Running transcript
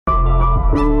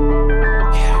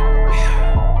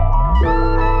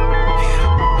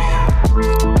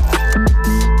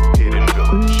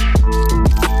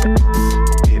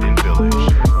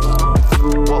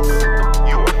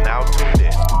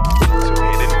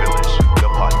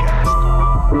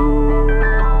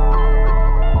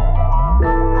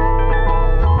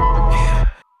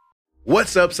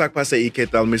What's up, Sock Pase y que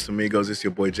tal, mis amigos? It's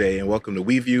your boy Jay, and welcome to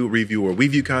WeView, Review, or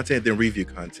WeView content, then review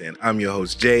content. I'm your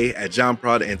host Jay at John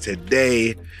Prada, and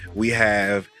today we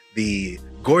have the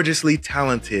gorgeously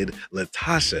talented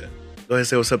Latasha. Go ahead and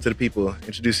say what's up to the people.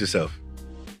 Introduce yourself.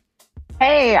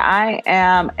 Hey, I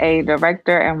am a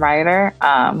director and writer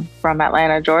from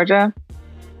Atlanta, Georgia,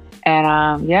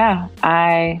 and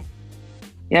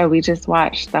we just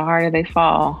watched The Harder They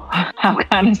Fall. I'm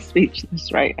kind of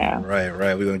speechless right now. Right.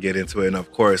 We're gonna get into it, and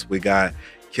of course, we got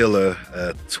Killer,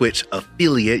 Twitch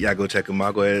affiliate. Y'all go check him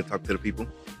out. Go ahead and talk to the people.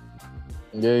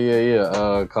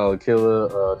 Yeah. Called Killer,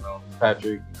 known as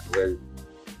Patrick,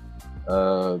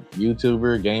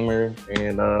 YouTuber, gamer,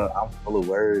 and I'm full of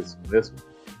words for this one.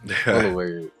 Full of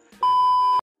words.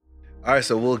 All right,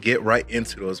 so we'll get right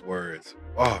into those words.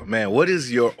 Oh man, what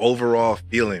is your overall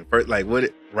feeling?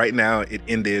 Right now it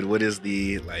ended. What is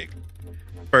the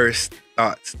first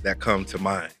thoughts that come to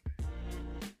mind?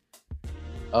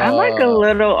 I'm a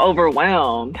little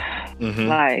overwhelmed.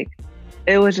 Mm-hmm.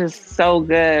 It was just so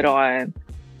good on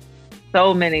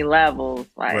so many levels.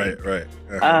 Right.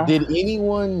 Did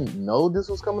anyone know this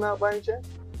was coming out by any chance?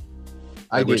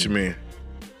 What you mean?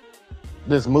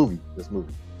 This movie.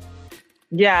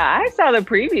 Yeah, I saw the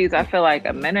previews, I feel like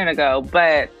a minute ago,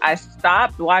 but I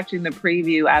stopped watching the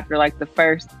preview after the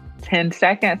first 10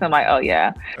 seconds. I'm like,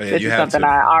 this is something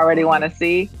I already want to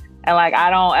see. And I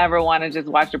don't ever want to just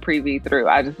watch a preview through.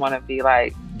 I just want to be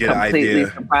completely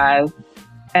surprised.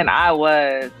 And I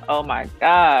was, oh my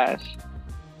gosh.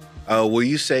 Will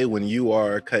you say when you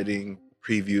are cutting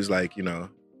previews, like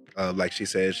she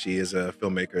said, she is a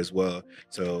filmmaker as well,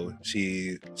 so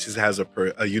she has a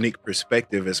unique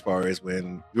perspective as far as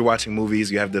when you're watching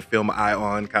movies, you have the film eye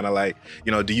on, kind of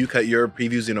do you cut your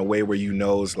previews in a way where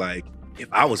if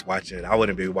I was watching it, I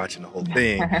wouldn't be watching the whole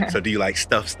thing? So do you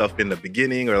stuff in the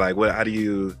beginning, or how do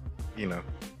you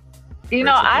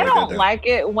I don't like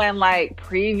it when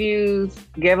previews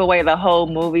give away the whole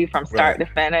movie from start to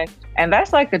finish, and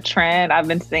that's a trend I've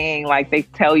been seeing. They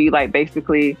tell you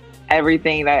basically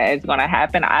everything that is going to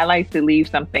happen. I like to leave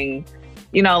something,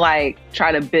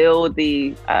 try to build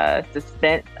the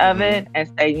suspense of it and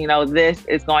say, this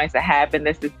is going to happen.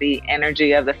 This is the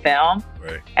energy of the film.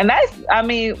 Right. And that's,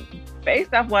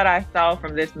 based off what I saw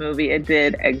from this movie, it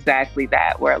did exactly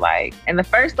that, where in the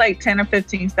first 10 or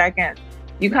 15 seconds,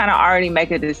 you kind of already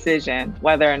make a decision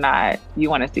whether or not you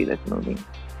want to see this movie.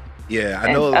 Yeah,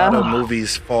 I know a lot of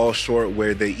movies fall short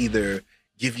where they either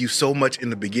give you so much in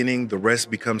the beginning, the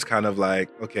rest becomes kind of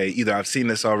okay, either I've seen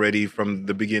this already from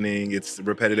the beginning, it's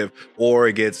repetitive, or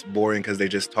it gets boring because they're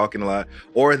just talking a lot,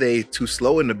 or they too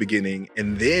slow in the beginning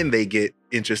and then they get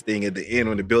interesting at the end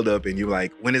when they build up and you're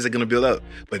when is it going to build up?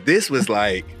 But this was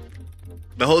the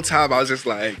whole time I was just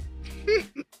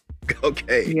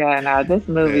okay. Yeah, no, this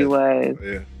movie was,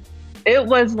 it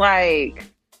was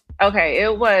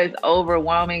it was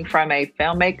overwhelming from a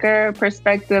filmmaker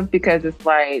perspective, because it's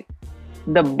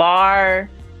the bar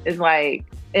is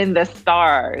in the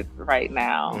stars right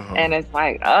now. And it's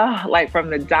from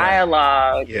the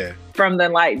dialogue, from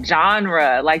the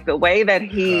genre, the way that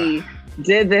he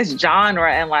did this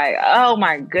genre, and oh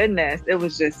my goodness, it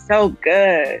was just so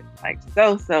good.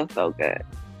 So good.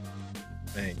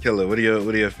 Man, Killer, what are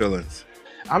your feelings?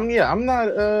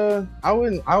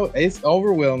 It's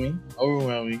overwhelming.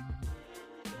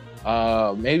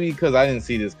 Maybe because I didn't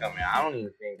see this coming. I don't even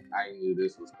think I knew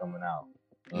this was coming out.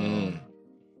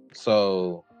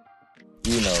 So,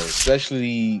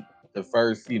 especially the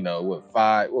first, 5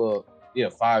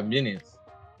 minutes.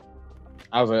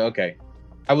 I was like, okay.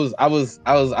 I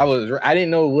didn't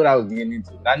know what I was getting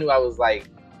into. I knew I was I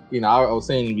was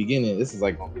saying in the beginning, this is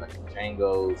gonna be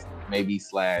Django's maybe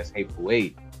 / Hateful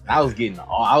Eight. I was getting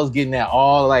that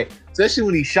all especially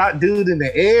when he shot dude in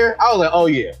the air. I was like, oh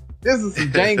yeah. This is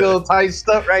some Django type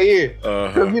stuff right here,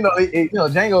 because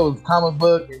Django's comic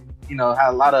book, and had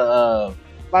a lot of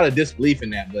disbelief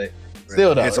in that, but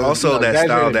still though, it's also that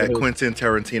style that Quentin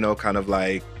Tarantino kind of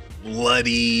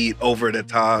bloody, over the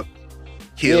top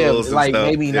kills, and stuff.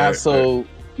 Maybe not so,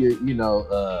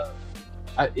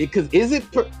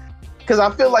 because I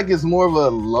feel like it's more of a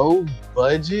low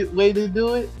budget way to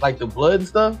do it, the blood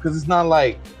stuff, because it's not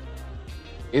like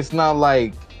they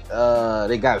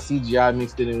got CGI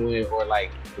mixed in with, or the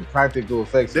practical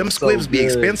effects. Them squibs be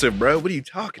expensive, bro. What are you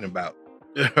talking about?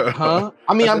 Huh?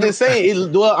 I'm just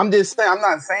saying. I'm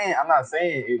not saying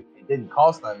it didn't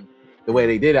cost nothing the way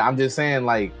they did it. I'm just saying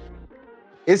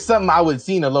it's something I would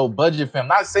see in a low budget film.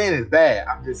 Not saying it's bad.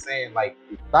 I'm just saying the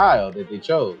style that they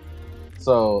chose.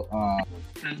 So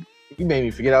you made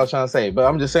me forget what I was trying to say. But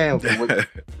I'm just saying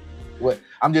what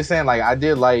I'm just saying. I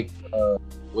did the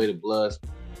way the blood.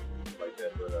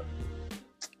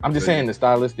 I'm just saying the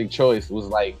stylistic choice was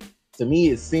like, to me,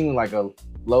 it seemed like a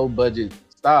low budget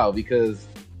style because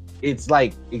it's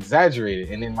like exaggerated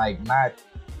and then like not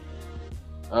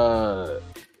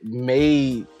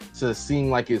made to seem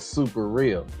like it's super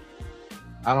real.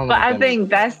 I don't know. But I think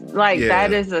that's like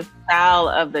that is a style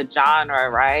of the genre,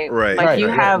 right? Like you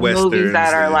have movies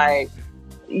that are like,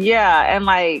 and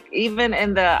like even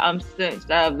in the sense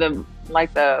of the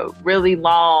like the really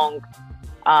long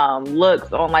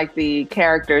looks on like the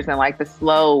characters and like the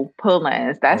slow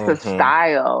pull-ins. That's the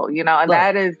style, you know, and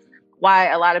that is why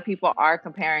a lot of people are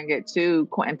comparing it to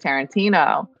Quentin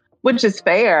Tarantino, which is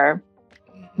fair.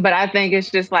 But I think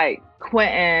it's just like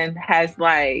Quentin has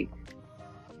like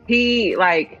he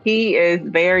is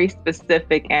very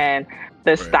specific in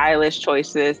the stylish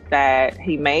choices that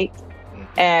he makes.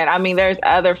 And I mean, there's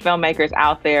other filmmakers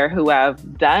out there who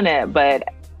have done it, but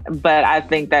I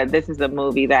think that this is a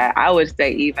movie that I would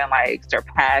say even like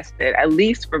surpassed it, at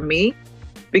least for me.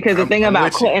 Because the thing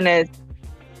about Quentin is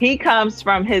he comes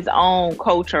from his own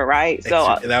culture, right?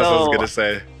 So that's what I was gonna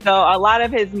say. So a lot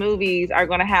of his movies are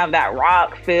gonna have that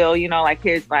rock feel, you know, like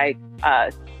his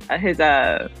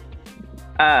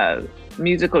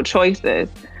musical choices.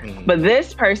 But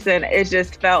this person, it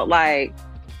just felt like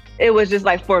it was just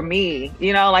like, for me,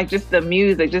 you know, like just the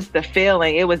music, just the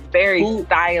feeling. It was very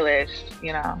stylish,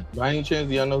 you know. By any chance,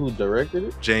 do y'all know who directed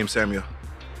it? James Samuel.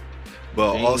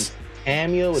 But also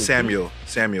Samuel. Like,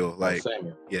 Samuel.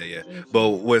 Yeah. But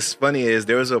what's funny is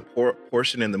there was a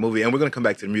portion in the movie, and we're gonna come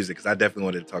back to the music because I definitely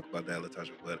wanted to talk about that,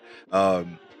 Latasha. But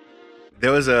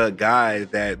there was a guy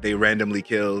that they randomly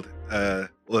killed.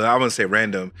 Well, I wouldn't say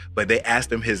random, but they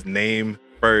asked him his name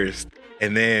first,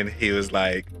 and then he was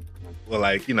like, well,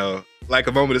 like, you know, like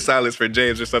a moment of silence for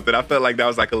James or something. I felt like that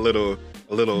was like a little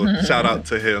shout out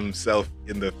to himself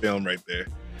in the film right there.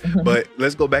 But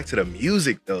let's go back to the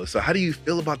music though. So how do you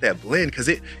feel about that blend? Because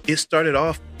it started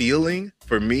off feeling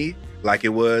for me like it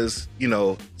was, you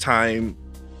know, time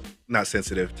not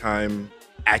sensitive, time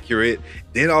accurate.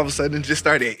 Then all of a sudden it just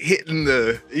started hitting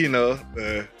the, you know,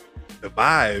 the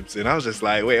vibes, and I was just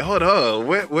like, wait, hold on,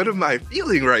 what am I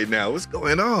feeling right now? What's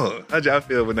going on? How'd y'all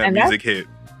feel when that music hit?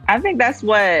 I think that's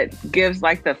what gives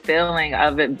like the feeling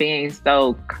of it being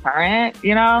so current,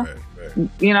 you know? Right.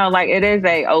 You know, like it is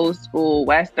a old school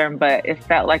Western, but it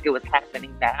felt like it was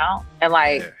happening now. And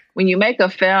like when you make a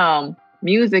film,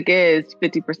 music is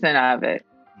 50% of it.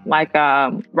 Like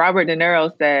Robert De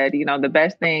Niro said, you know, the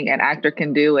best thing an actor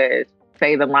can do is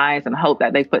say the lines and hope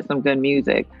that they put some good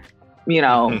music, you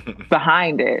know,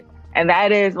 behind it. And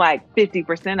that is like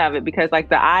 50% of it, because like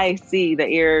the eyes see, the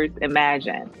ears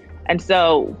imagine. And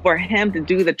so for him to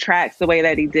do the tracks the way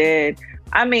that he did,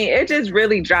 I mean, it just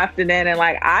really dropped it in. And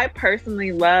like, I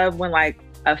personally love when like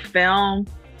a film,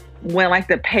 when like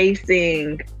the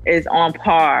pacing is on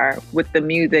par with the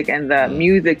music and the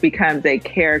music becomes a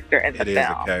character in the film. It is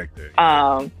a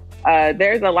character.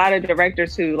 There's a lot of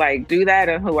directors who like do that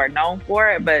and who are known for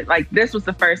it. But like, this was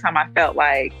the first time I felt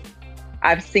like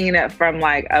I've seen it from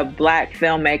like a Black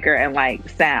filmmaker and like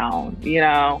sound, you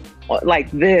know,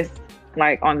 like this,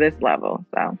 like on this level.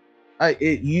 So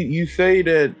you say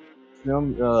that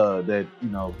film that, you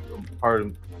know, part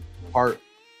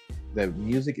that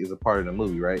music is a part of the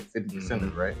movie, right? 50% of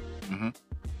it, right?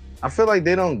 I feel like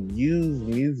they don't use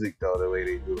music though the way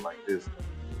they do it like this.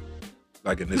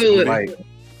 Like in this movie?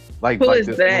 Like who like is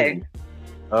this they? movie.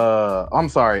 I'm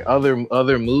sorry,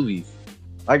 other movies.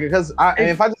 Like, because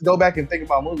if I just go back and think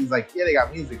about movies, like, yeah, they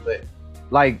got music, but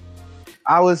like,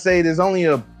 I would say there's only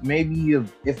a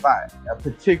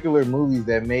particular movies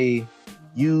that may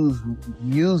use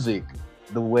music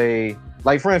the way,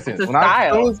 like, for instance, it's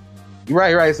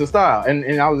right, it's a style,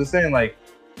 and I was just saying, like,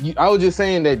 I was just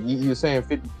saying that you're saying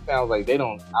 50 sounds like they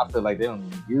don't. I feel like they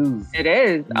don't use. It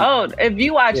is. Oh, if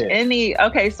you watch any,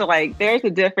 so like, there's a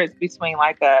difference between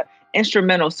like a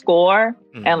instrumental score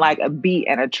and like a beat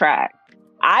and a track.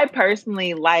 I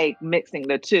personally like mixing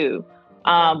the two.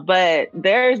 But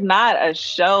there's not a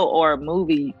show or a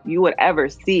movie you would ever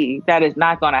see that is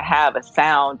not going to have a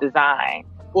sound design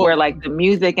where like the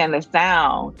music and the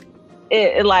sound,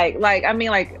 it like, I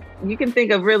mean, like, you can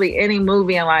think of really any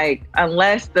movie and like,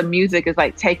 unless the music is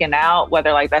like taken out,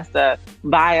 whether like that's the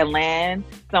violin,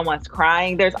 someone's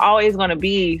crying, there's always going to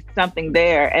be something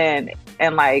there. And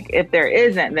like, if there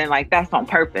isn't, then like that's on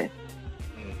purpose.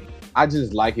 I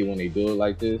just like it when they do it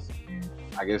like this. And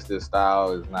I guess this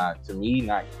style is not, to me,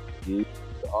 not used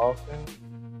often,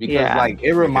 because like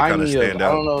it reminded me of, I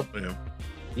don't know.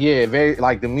 Yeah, very,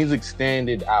 like the music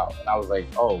standed out. And I was like,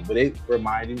 oh, but it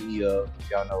reminded me of,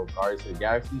 y'all know, Guardians of the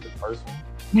Galaxy, the first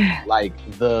one. Like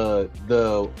the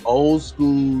old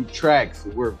school tracks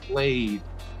were played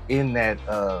in that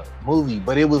movie,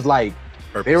 but it was like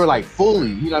they were like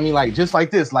fully, you know what I mean, like just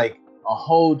like this, like a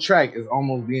whole track is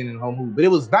almost being in the whole movie. But it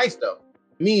was nice though.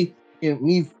 Me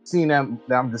seeing that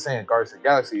I'm just saying Guardians of the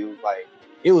Galaxy, it was like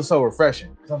it was so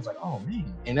refreshing. Cause I was like, oh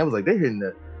man, and that was like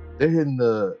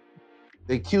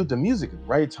they cued the music at the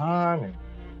right time, and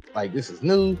like this is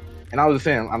new. And I'm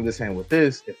just saying with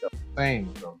this, it felt the same,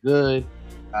 it felt good,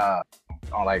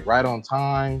 on like right on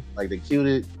time, like they cued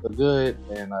it for good,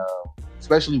 and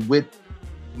especially with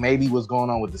maybe what's going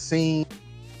on with the scene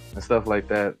and stuff like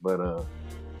that. But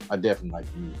I definitely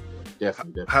like the music.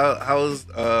 Definitely. How's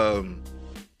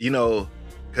you know,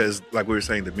 because like we were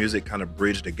saying, the music kind of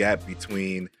bridged the gap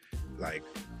between like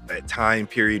that time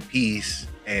period piece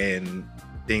and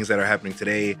things that are happening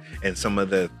today, and some of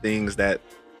the things that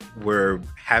were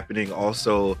happening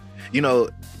also. You know,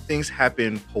 things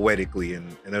happen poetically,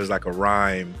 and there was like a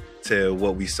rhyme to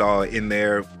what we saw in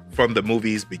there from the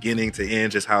movie's beginning to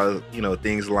end, just how, you know,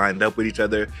 things lined up with each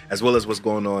other, as well as what's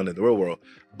going on in the real world.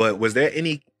 But was there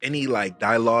any like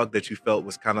dialogue that you felt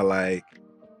was kind of like,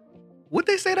 would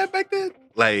they say that back then?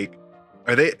 Like,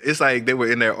 it's like they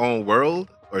were in their own world,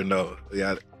 or no?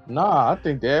 Yeah. Nah, I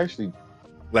think they actually,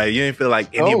 like, you didn't feel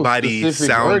like anybody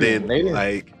sounded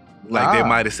like they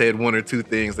might have said one or two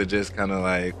things that just kind of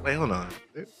like, wait, hold on.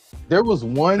 There was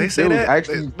one. They say that?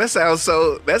 Actually, that sounds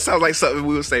like something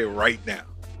we would say right now.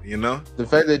 You know, the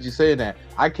fact that you say that,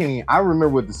 I remember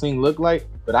what the scene looked like,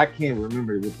 but I can't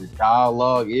remember what the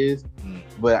dialogue is.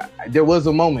 But there was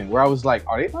a moment where I was like,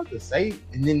 are they about to say?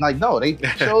 And then like, no, they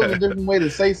chose a different way to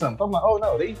say something. I'm like, oh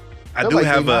no, I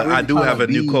do have a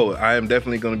new quote. I am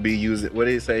definitely going to be using. What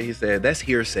did he say? He said, "That's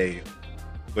hearsay."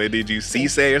 But did you see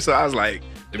say or so? I was like,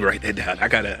 let me write that down. I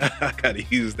gotta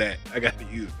use that.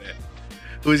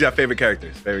 Who's your favorite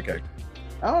characters?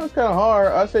 Oh, it's kind of hard.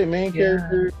 I say main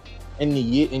character and the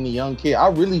young kid.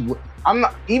 I'm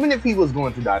not, even if he was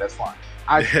going to die, that's fine.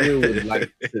 I still would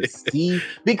like to see,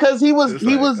 because he was the,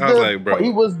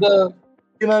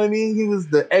 you know what I mean? He was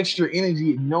the extra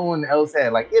energy no one else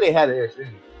had. Like, they had the extra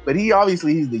energy, but he's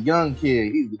the young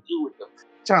kid. He's the dude with the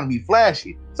trying to be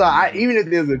flashy. So even if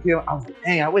there's a kid, I was like,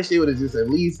 dang, I wish they would have just at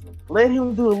least let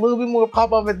him do a little bit more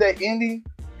pop up at that ending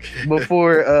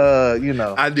before, you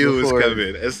know. I knew it was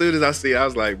coming. As soon as I see it, I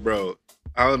was like, bro,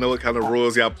 I don't know what kind of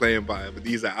rules y'all playing by, but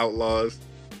these are outlaws.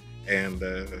 And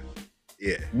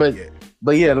But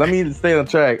yeah, let me stay on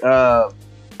track. I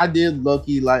did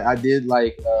Loki, I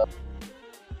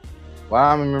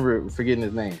remember forgetting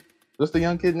his name. What's the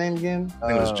young kid's name again? I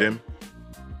think it was Jim.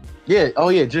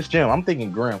 Yeah, just Jim. I'm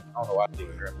thinking Grim. I don't know why I'm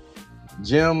thinking Grim.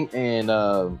 Jim and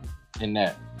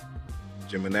Nat.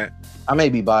 Jim and Nat. I may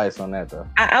be biased on that though.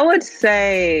 I would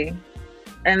say,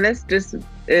 and this just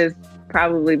is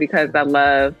probably because I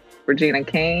love Regina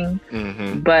King,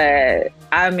 but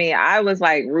I mean, I was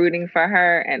like rooting for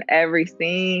her in every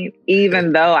scene,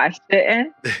 even though I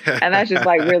shouldn't. And that's just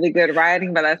like really good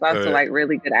writing, but that's also like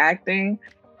really good acting.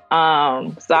 So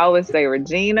I would say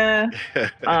Regina.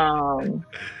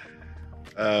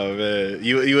 Oh man,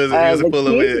 you wasn't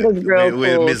pulling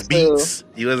with Miss Beats.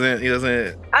 He wasn't.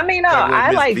 I mean, no,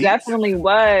 I like Beats. Definitely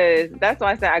was. That's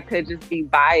why I said I could just be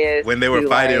biased when they were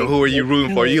fighting. Like, who are you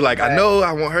rooting for? You like, I know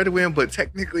I want her to win, but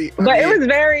technically, it was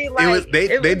very like they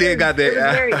did got that.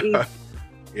 Very easy.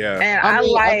 Yeah, and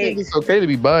I think it's okay to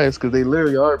be biased because they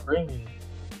literally are bringing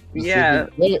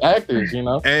actors, you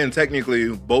know. And technically,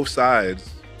 both sides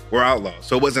were outlaws,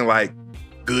 so it wasn't like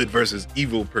good versus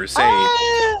evil per se.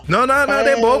 No,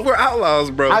 they both were outlaws,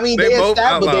 bro. I mean, they both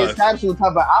outlaws. But they established what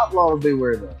type of outlaws they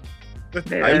were, though.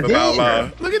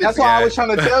 That's why I was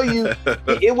trying to tell you,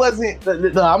 it wasn't.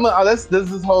 Let's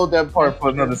just hold that part for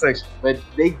another section. But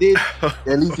they did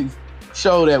at least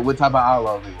show that what type of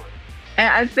outlaws they were.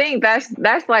 And I think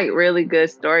that's like really good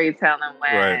storytelling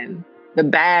when the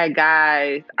bad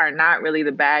guys are not really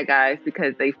the bad guys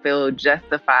because they feel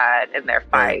justified in their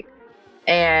fight.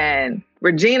 And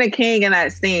Regina King in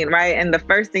that scene, right? And the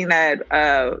first thing that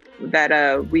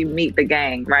we meet the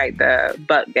gang, right? The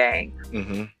Buck gang.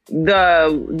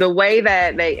 The way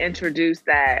that they introduced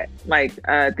that, like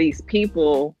these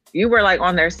people, you were like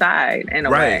on their side in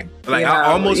a way. Like I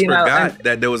almost forgot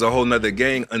that there was a whole nother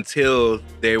gang until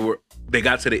they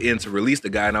got to the end to release the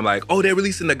guy, and I'm like, oh, they're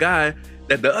releasing the guy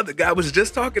that the other guy was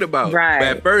just talking about. Right. But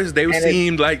at first, they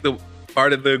seemed like the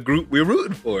part of the group we're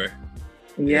rooting for.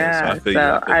 Yeah,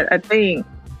 so I think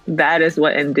that is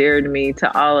what endeared me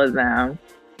to all of them.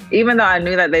 Even though I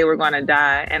knew that they were going to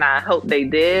die, and I hope they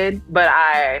did, but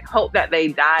I hope that they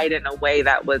died in a way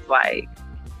that was like,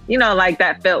 like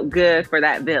that felt good for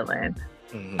that villain.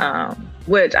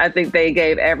 Which I think they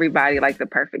gave everybody like the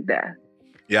perfect death.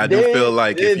 Yeah, I do feel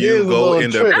like if you go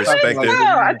into perspective,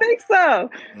 I think so.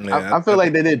 Yeah, I feel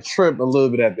like they did trip a little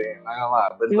bit at the end. I don't lie,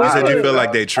 but you said you feel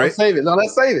like they tripped. Save it. No,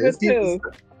 let's save it.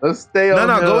 Let's stay on.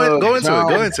 Go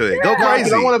into it. Go crazy. I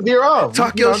don't want to veer off.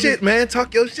 Talk your shit, man.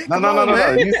 Talk your shit. No.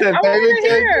 You said favorite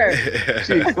character.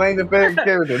 She explained the favorite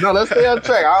character. No, let's stay on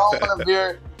track. I don't want to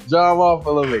veer John off a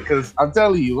little bit because I'm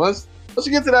telling you, once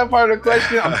you get to that part of the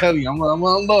question, I'm telling you, I'm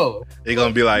on low. You're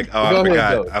gonna be like,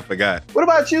 oh, I forgot. What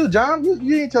about you, John? You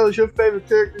didn't tell us your favorite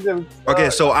characters. Okay,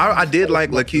 so I did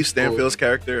like Lakeith Stanfield's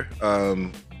character.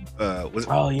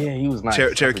 He was nice.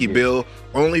 Cherokee Bill,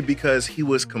 only because he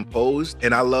was composed,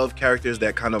 and I love characters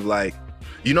that kind of like,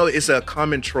 it's a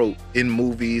common trope in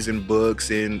movies and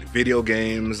books and video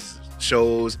games,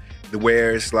 shows,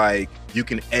 where it's like you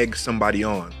can egg somebody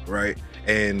on, right?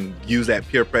 And use that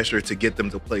peer pressure to get them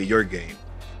to play your game.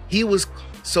 He was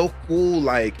so cool,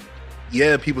 like,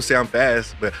 yeah, people say I'm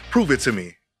fast, but prove it to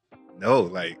me. No,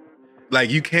 like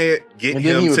you can't get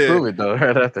him to prove it though.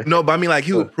 Right? No, but I mean, like,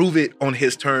 he would prove it on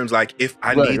his terms. Like, if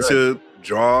I need to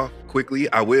draw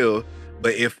quickly, I will.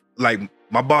 But if, like,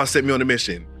 my boss sent me on a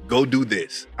mission, go do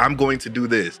this. I'm going to do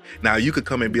this. Now, you could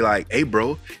come and be like, hey,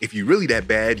 bro, if you're really that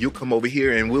bad, you'll come over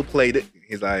here and we'll play it.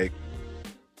 He's like,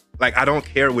 I don't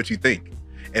care what you think.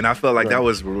 And I felt like that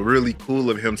was really cool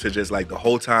of him to just, like, the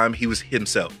whole time he was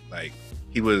himself. Like,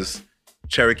 he was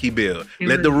Cherokee Bill.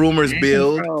 Let the rumors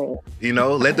build.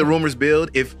 Let the rumors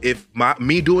build. If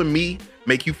me doing me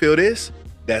make you feel this,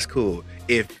 that's cool.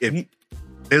 If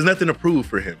there's nothing to prove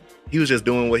for him, he was just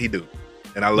doing what he do,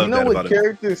 and I love that about him.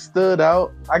 Character stood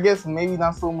out. I guess maybe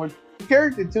not so much the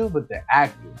character too, but the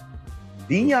actor.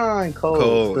 Dion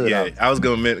Cole stood out. I was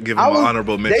gonna give him an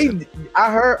honorable mention.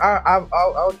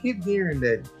 I'll keep hearing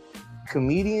that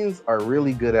comedians are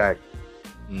really good actors,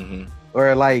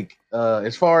 or like.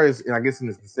 As far as, I guess in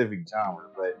a specific genre,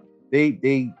 but they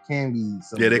can be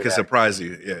they can surprise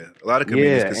you. Yeah, a lot of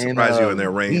comedians can surprise you in their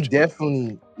range.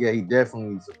 He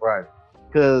definitely surprised.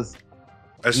 Because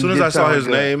as soon as I saw his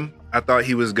name, I thought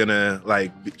he was gonna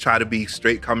like try to be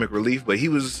straight comic relief, but he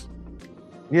was.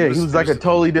 Yeah, he was like a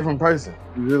totally different person.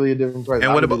 Really a different person.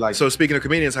 And what about? So speaking of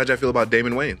comedians, how'd you feel about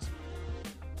Damon Wayans?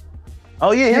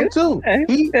 Oh yeah, him too.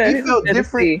 He felt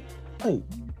different. Wait.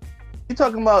 You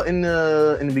talking about in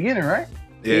the beginning, right?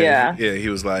 Yeah. He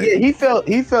was like, he felt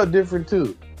different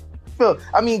too.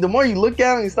 I mean, the more you look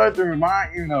at him, you start to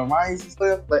remind you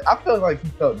stuff. Like I felt like he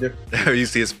felt different. You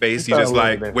see his face, you just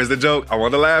like, where's the joke? I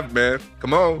want to laugh, man.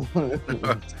 Come on.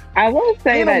 I will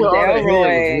say that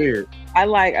Delroy,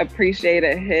 I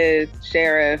appreciated his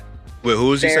sheriff. Wait, who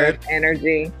was you said?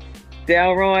 Energy,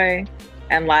 Delroy,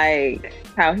 and like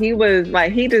how he was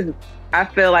like he just. I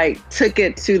feel like took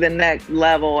it to the next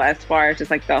level as far as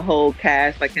just like the whole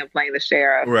cast, like him playing the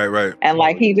sheriff. Right. And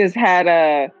like he just had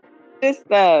a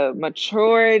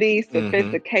maturity,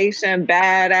 sophistication,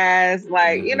 badass.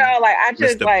 Like, I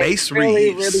just Mr. like Bass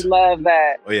really, Reeves. really love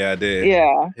that. Oh yeah, I did.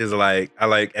 Yeah. He's like, I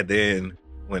like at the end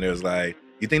when it was like,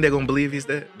 you think they're gonna believe he's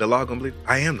dead? The law gonna believe?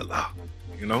 I am the law.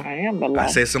 I am the law. I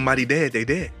said somebody dead, they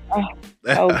dead.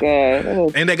 Oh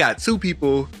good. And they got two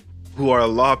people who are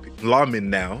lawmen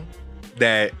now.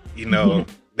 That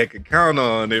they could count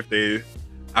on if they.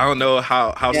 I don't know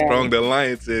how strong the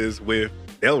alliance is with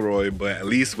Delroy, but at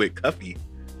least with Cuffy,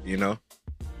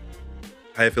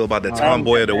 How you feel about the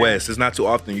tomboy of the West? It's not too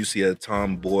often you see a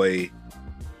tomboy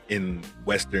in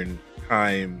Western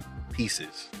time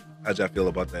pieces. How'd y'all feel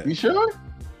about that? You sure?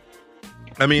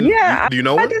 I mean, do you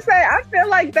know what? I feel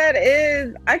like that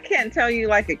is. I can't tell you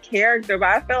like a character, but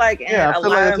I feel like in a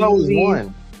lot of movies.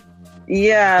 One.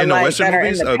 Yeah, in the Western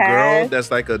movies, in the a girl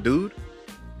that's like a dude.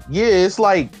 Yeah, it's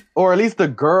like, or at least the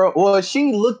girl. Well,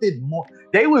 she looked at more.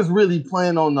 They was really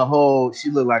playing on the whole. She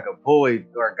looked like a boy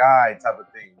or a guy type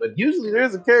of thing. But usually,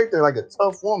 there's a character like a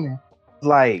tough woman,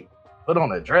 like put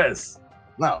on a dress.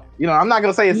 No, I'm not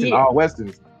gonna say it's in all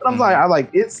westerns, but I like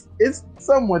it's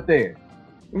somewhat there.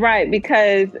 Right,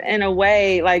 because in a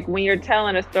way, like when you're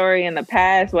telling a story in the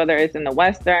past, whether it's in the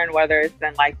Western, whether it's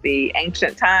in like the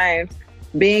ancient times.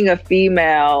 Being a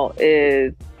female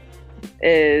is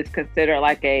considered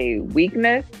like a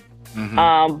weakness,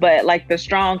 but like the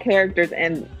strong characters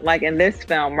in this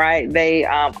film, right? They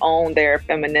own their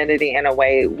femininity in a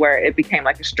way where it became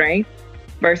like a strength.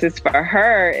 Versus for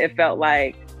her, it felt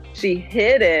like she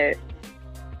hid it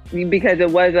because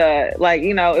it was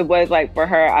it was like for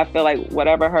her. I feel like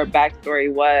whatever her backstory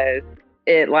was,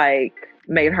 it like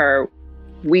made her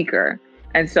weaker,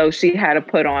 and so she had to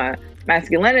put on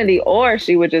masculinity, or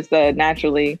she was just a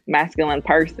naturally masculine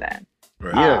person.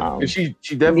 Right. Yeah, she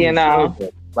definitely showed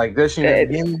that. Like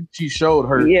that. She showed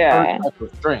her type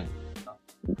of strength.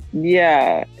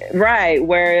 Yeah, right.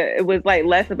 Where it was like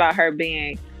less about her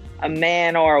being a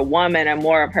man or a woman and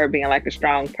more of her being like a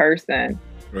strong person.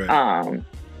 Right.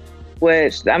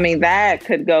 Which, I mean, that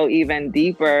could go even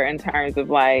deeper in terms of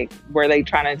like, were they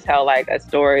trying to tell like a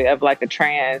story of like a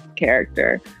trans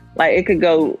character? Like it could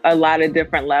go a lot of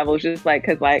different levels, just like,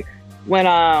 cause like when,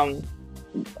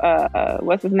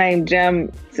 what's his name?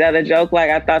 Jim said a joke, like,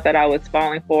 I thought that I was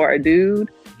falling for a dude.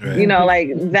 Right. You know,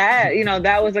 like that, you know,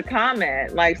 that was a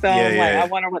comment. Like, so I'm like, I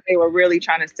wonder what they were really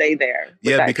trying to say there.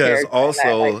 Yeah, because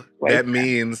also that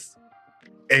means,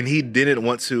 and he didn't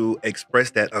want to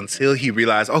express that until he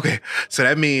realized, okay, so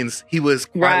that means he was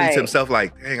quietly to himself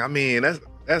like, dang, I mean,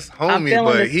 that's homie,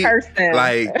 but he person.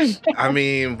 Like, I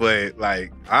mean, but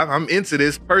like, I'm into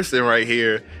this person right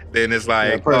here. Then it's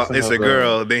like, it's a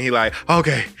girl. Then he like,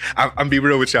 okay, I'm be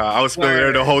real with y'all. I was feeling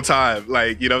her the whole time.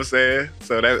 Like, you know what I'm saying?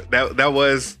 So that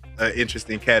was an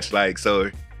interesting catch. Like,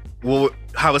 so, well,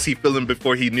 how was he feeling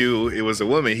before he knew it was a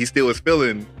woman? He still was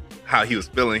feeling how he was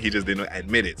feeling. He just didn't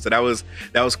admit it. So that was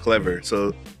clever.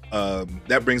 So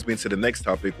that brings me to the next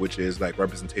topic, which is like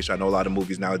representation. I know a lot of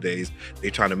movies nowadays, they're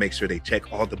trying to make sure they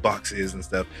check all the boxes and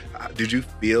stuff. Did you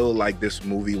feel like this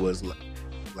movie was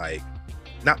like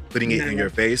not putting it in your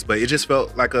face, but it just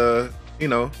felt like a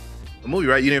movie,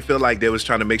 right? You didn't feel like they was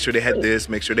trying to make sure they had this,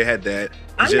 make sure they had that.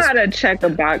 I'm not a check the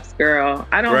box girl.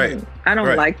 I don't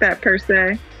like that per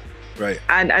se. Right.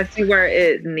 I see where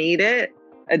it's needed.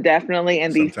 Definitely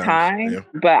in these times,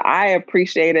 but I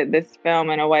appreciated this film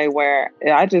in a way where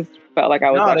I just felt like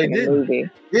I was watching a movie.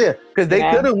 Yeah, because they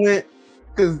could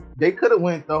have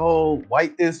went the whole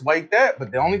white this, white that,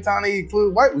 but the only time they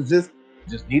included white was just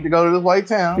need to go to this white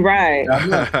town, right?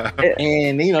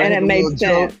 And and it makes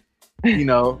sense. Such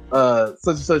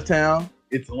and such town,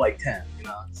 it's a white town,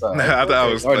 So I thought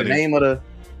it was funny. The name of the.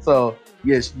 So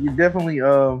yes, you're definitely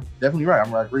right.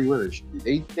 I agree with it.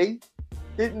 They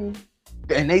didn't.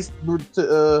 And they were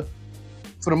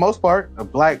for the most part a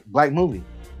black movie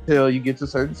till you get to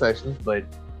certain sections, but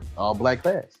all black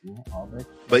cast. All black.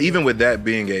 But even with that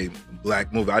being a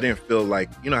black movie, I didn't feel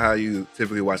like, how you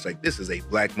typically watch like this is a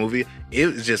black movie.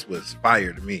 It just was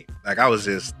fire to me. Like I was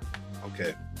just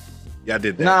okay. Yeah, I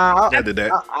did that. I did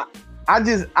that.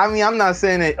 I'm not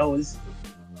saying that.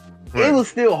 It was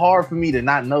still hard for me to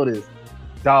not notice,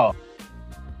 dog.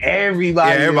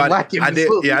 Everybody. I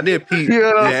did peep.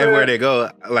 Everywhere they go,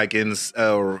 like in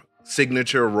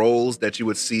signature roles that you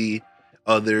would see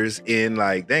others in.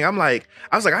 Like, dang, I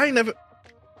was like, I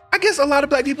guess a lot of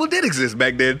black people did exist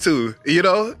back then too,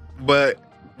 But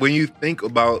when you think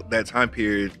about that time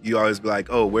period, you always be like,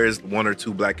 oh, where's one or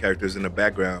two black characters in the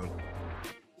background?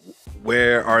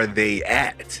 Where are they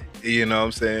at? You know what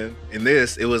I'm saying? In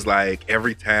this, it was like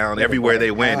every town, everywhere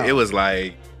they went, it was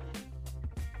like.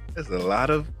 There's a lot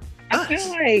of us. I feel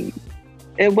like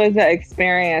it was an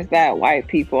experience that white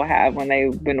people have when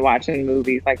they've been watching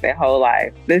movies like their whole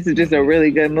life. This is just a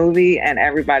really good movie and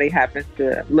everybody happens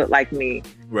to look like me.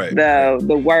 Right.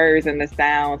 The words and the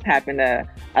sounds happen to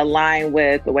align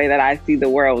with the way that I see the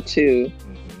world too.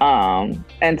 Mm-hmm.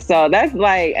 And so that's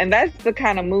the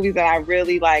kind of movies that I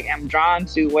really am drawn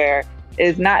to, where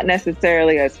it's not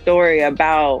necessarily a story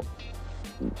about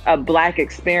a black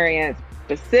experience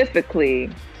specifically.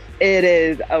 It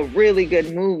is a really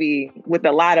good movie with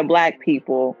a lot of black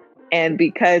people. And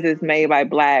because it's made by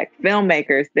black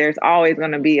filmmakers, there's always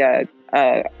going to be a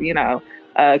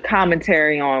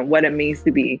commentary on what it means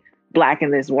to be black in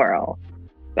this world.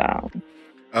 So,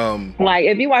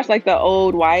 if you watch the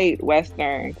old white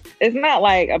Westerns, it's not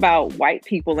about white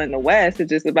people in the West. It's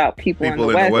just about people in the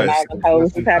West. And all the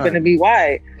hosts just happen to be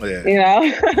white, With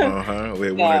So,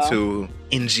 one or two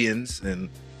Indians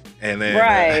and then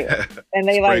and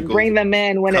they bring them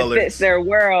in when colors. It fits their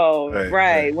world,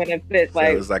 right? When it fits, so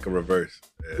it was like a reverse.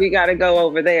 We got to go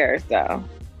over there. So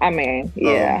I mean,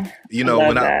 yeah.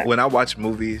 When I watch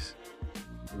movies,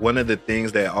 one of the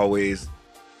things that always,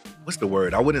 what's the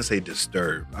word? I wouldn't say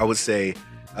disturb. I would say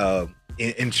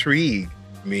intrigue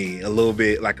me a little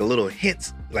bit, like a little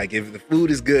hint. Like if the food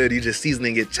is good, you just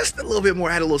seasoning it just a little bit more,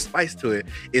 add a little spice to it.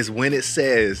 Is when it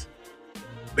says,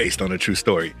 based on a true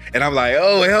story. And I'm like,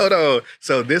 oh, hold on.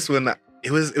 So this one,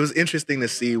 it was interesting to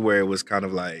see where it was kind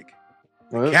of like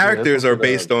characters are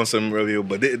based on some review,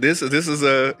 but this is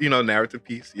a narrative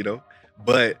piece,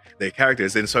 but they're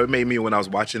characters. And so it made me, when I was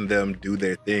watching them do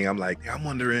their thing, I'm like, I'm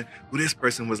wondering who this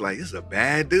person was. Like, this is a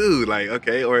bad dude. Like,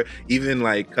 okay. Or even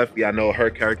like Cuffy, I know her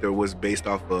character was based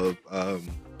off of I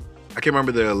can't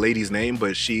remember the lady's name,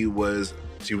 but she was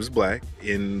black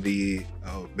in the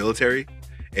military.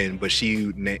 But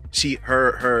she went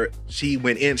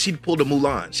in, she pulled a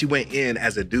Mulan. She went in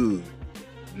as a dude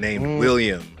named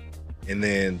William. And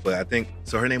then, but I think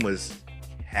so. Her name was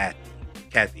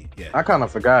Kathy. Yeah. I kind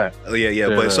of forgot. Oh yeah.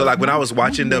 But so like when I was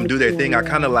watching them do their thing, I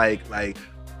kind of like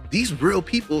these real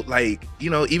people, like, you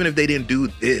know, even if they didn't do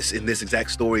this in this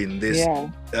exact story in this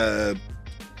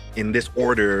in this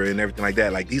order and everything like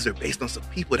that, like these are based on some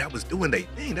people that was doing their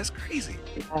thing. That's crazy.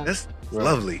 That's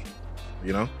lovely.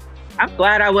 You know. I'm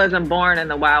glad I wasn't born in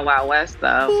the Wild Wild West,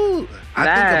 though. Ooh, I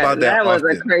think about that. That was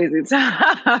a crazy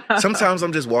time. Sometimes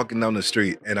I'm just walking down the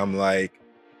street and I'm like,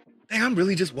 dang, I'm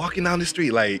really just walking down the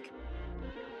street. Like,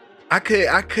 I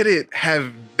couldn't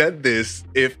have done this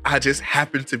if I just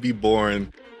happened to be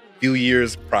born a few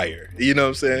years prior. You know what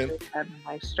I'm saying? Having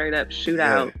like straight up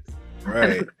shootouts. Yeah,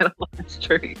 right. In the middle of the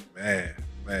street. Man.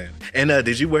 And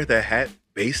did you wear that hat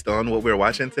based on what we're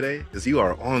watching today? Because you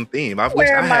are on theme. I did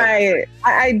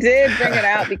bring it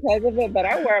out because of it, but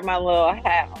I wear my little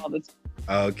hat all the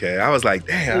time. Okay, I was like,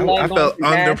 damn, I felt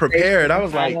underprepared. I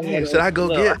was like, damn, should I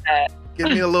go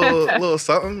get me a little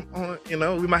something? You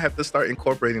know, we might have to start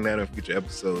incorporating that in future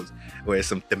episodes where it's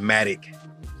some thematic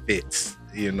fits.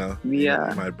 You know, yeah,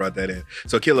 you might have brought that in.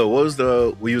 So, Kilo, what was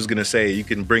you was gonna say? You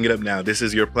can bring it up now. This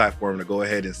is your platform to go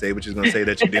ahead and say what you're gonna say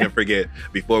that you didn't forget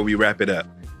before we wrap it up.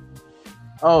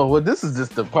 Oh well, this is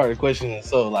just the part of the question.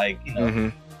 So, like,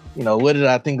 you know, what did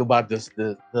I think about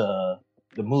the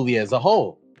movie as a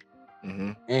whole?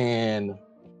 And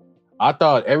I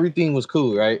thought everything was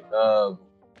cool, right?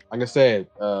 Like I said,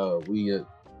 we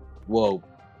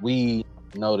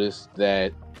noticed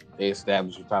that they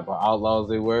established what type of outlaws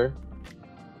they were.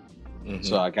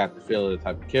 So I got the feel of the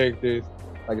type of characters.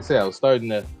 Like I said, I was starting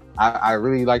to. I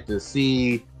really like to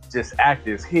see just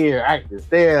actors here, actors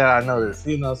there. I noticed,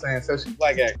 you know what I'm saying, especially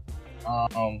black actors.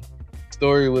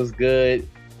 Story was good.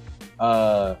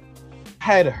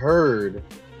 Had heard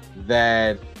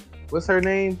that, what's her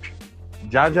name?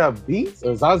 Jaja Beats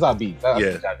or Zaza Beats?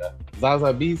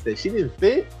 Zaza Beats, that she didn't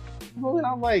fit. And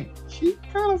I'm like, she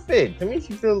kind of fit. To me,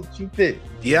 she fit.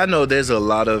 Yeah, I know there's a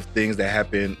lot of things that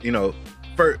happen, you know,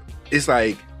 it's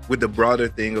like with the broader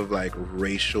thing of like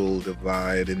racial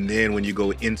divide, and then when you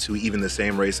go into even the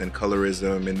same race and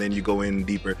colorism, and then you go in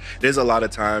deeper, there's a lot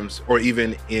of times, or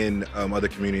even in other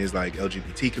communities like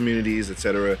LGBT communities,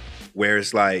 etc., where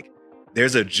it's like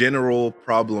there's a general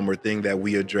problem or thing that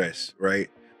we address, right?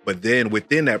 But then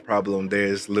within that problem,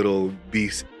 there's little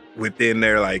beasts within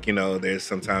there, like, you know, there's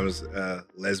sometimes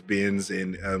lesbians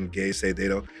and gays say they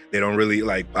don't really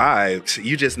like vibes.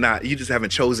 You just haven't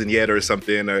chosen yet or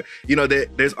something, or, you know,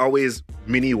 there's always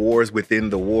many wars within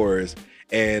the wars.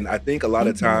 And I think a lot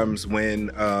of times when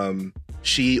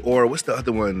what's the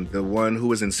other one, the one who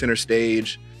was in Center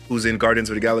Stage, who's in Guardians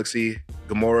of the Galaxy,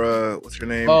 Gamora, what's her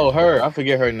name? Oh, her, I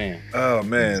forget her name. Oh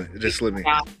man, it just slipped me.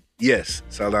 Yes,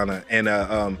 Saldana. And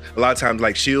a lot of times,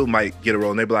 like, S.H.I.E.L.D. might get a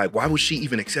role, and they be like, why would she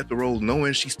even accept the role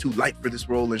knowing she's too light for this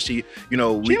role? And she, you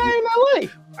know... She ain't that light.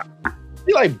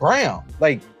 She like brown.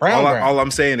 Like brown. All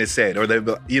I'm saying is said. Or they,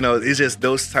 you know, it's just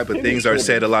those type of things are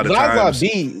said a lot of times.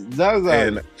 Zaza.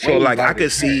 And so, like, I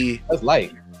could see... That's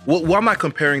light. Well, why am I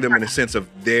comparing them in the sense of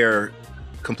their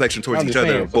complexion towards each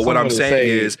other? But what I'm saying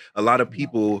is, a lot of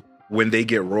people, when they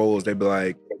get roles, they be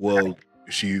like, well,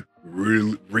 is she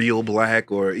real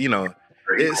black, or, you know,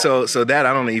 so that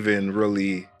I don't even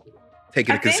really take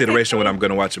into consideration when I'm going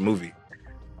to watch a movie.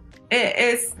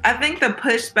 I think the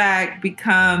pushback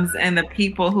becomes in the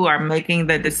people who are making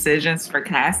the decisions for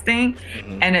casting,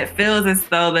 and it feels as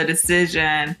though the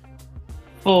decision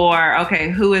for, okay,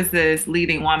 who is this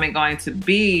leading woman going to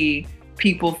be?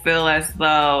 People feel as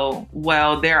though,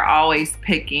 well, they're always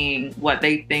picking what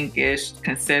they think is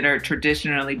considered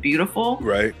traditionally beautiful.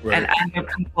 Right. And other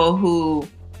people who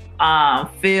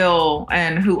feel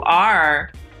and who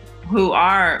are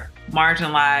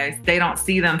marginalized, they don't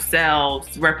see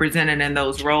themselves represented in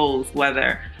those roles,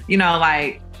 whether, you know,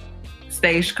 like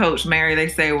Stagecoach Mary, they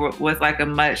say, was like a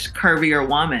much curvier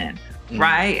woman.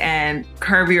 Right. And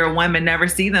curvier women never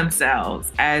see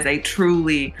themselves as a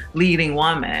truly leading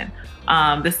woman.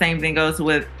 The same thing goes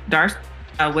with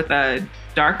a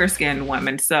darker skinned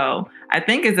woman. So I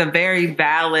think it's a very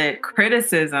valid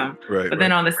criticism. Right, but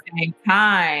then on the same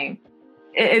time,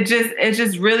 it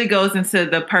just really goes into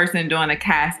the person doing the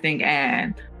casting,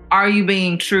 and are you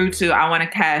being true to, I want to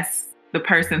cast the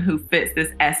person who fits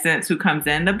this essence, who comes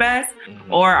in the best,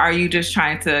 or are you just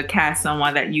trying to cast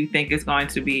someone that you think is going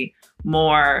to be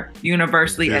more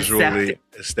universally visually accepted?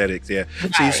 Aesthetics, yeah.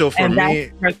 Right. See, so for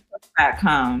me, that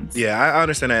comes. Yeah, I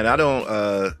understand that.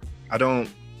 I don't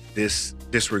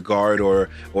disregard or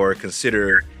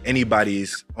consider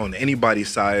anybody's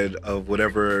side of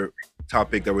whatever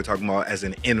topic that we're talking about as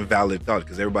an invalid thought,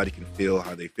 because everybody can feel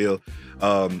how they feel.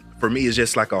 For me, it's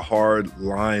just like a hard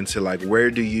line to like,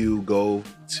 where do you go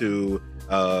to?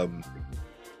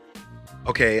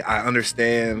 Okay, I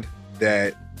understand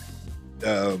that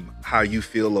how you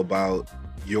feel about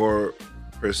your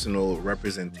personal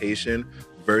representation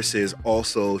versus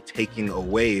also taking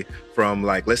away from,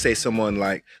 like, let's say someone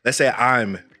like, let's say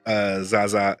I'm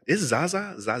Zaza. Is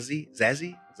Zaza? Zazie?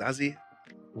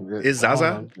 Is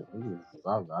Zaza?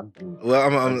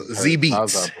 Well, I'm Z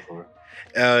Beats.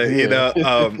 You know,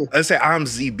 let's say I'm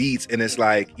Z Beats, and it's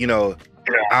like, you know,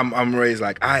 I'm raised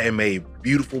like, I am a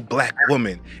beautiful black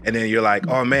woman, and then you're like,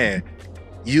 oh man,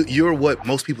 you're what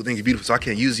most people think is beautiful, so I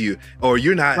can't use you, or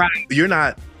you're not. Right. You're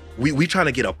not. We trying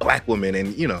to get a black woman,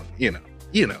 and you know,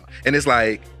 and it's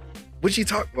like, what you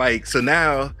talk like? So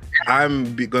now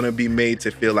I'm gonna be made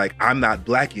to feel like I'm not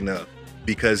black enough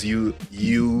because you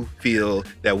feel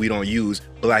that we don't use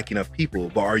black enough people.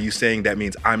 But are you saying that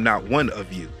means I'm not one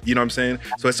of you? You know what I'm saying?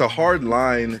 So it's a hard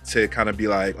line to kind of be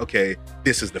like, okay,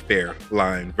 this is the fair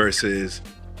line versus,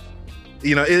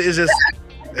 you know, it's just.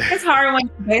 It's hard when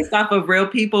it's based off of real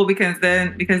people because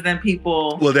then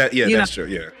people. Well, that's true.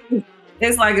 Yeah.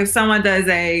 It's like if someone does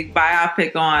a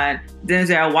biopic on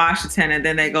Denzel Washington and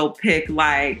then they go pick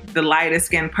like the lightest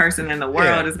skinned person in the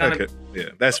world, is gonna. Yeah,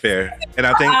 that's fair. And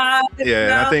I think,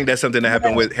 and I think that's something that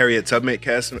happened with Harriet Tubman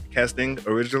casting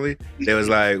originally. They was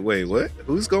like, wait, what?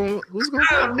 Who's going?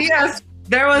 Yes.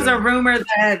 There was a rumor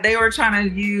that they were trying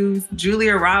to use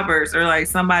Julia Roberts or like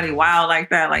somebody wild like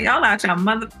that. Like, y'all out your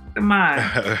motherfucking mind.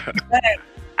 But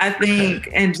I think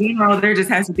in general, there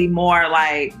has to be more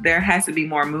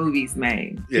movies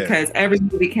made because every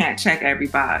movie can't check every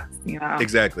box, you know?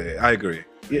 Exactly. I agree.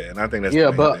 Yeah. And I think that's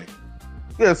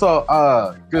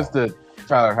so just to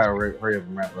try to hurry up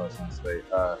and wrap up on space.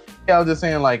 I was just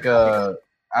saying, like, I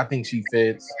think she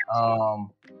fits.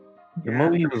 The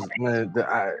movie was,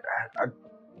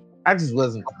 I just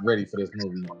wasn't ready for this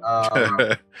movie.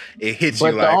 It hit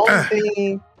you like, the only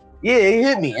thing, it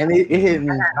hit me, and it hit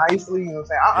me nicely. You know what I'm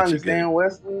saying? I understand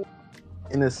Western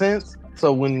in a sense.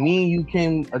 So when me and you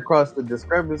came across the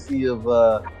discrepancy of,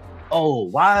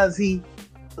 why is he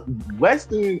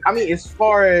Western? I mean, as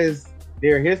far as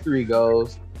their history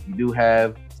goes, you do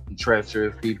have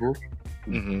treacherous people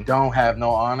who don't have no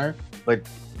honor, but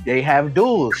they have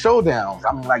duels, showdowns.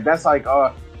 I mean, like, that's like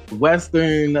a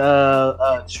Western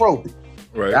trope,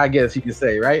 right? I guess you could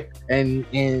say, right? And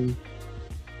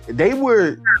they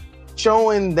were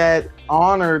showing that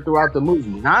honor throughout the movie,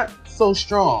 not so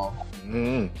strong.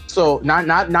 So not.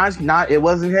 It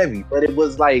wasn't heavy, but it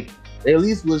was like, they at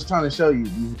least was trying to show you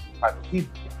these type of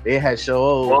people. They had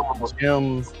shown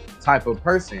Jim's type of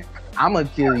person. I'm gonna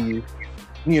kill you,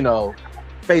 you know,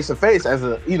 face to face as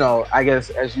a, you know, I guess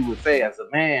as you would say, as a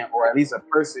man, or at least a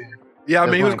person. Yeah, I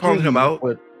mean, he was calling him out,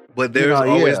 but there's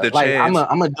always the like, chance.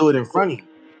 I'm gonna do it in front of you,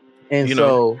 and you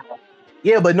so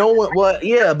know. But no one. Well,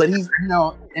 but he's, you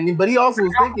know, but he also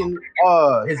was thinking,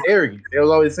 his arrogance. They was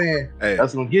always saying,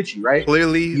 that's gonna get you, right?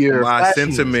 Clearly, my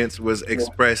sentiments was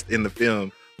expressed in the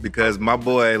film because my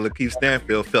boy Lakeith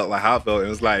Stanfield felt like how I felt, and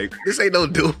was like, this ain't no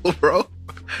duel, bro.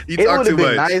 You talk too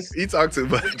much. Nice. You talk too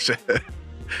much.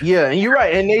 Yeah, and you're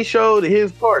right. And they showed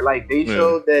his part. Like, they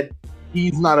showed that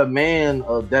he's not a man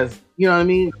of that's, you know what I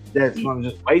mean, that's gonna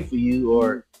just wait for you,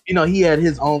 or, you know, he had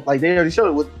his own, like, they already showed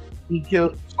it with, he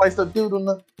sliced up dude on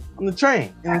the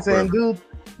train. You know what I'm saying? Dude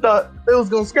thought it was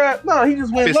gonna scrap. No, he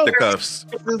just went fisticuffs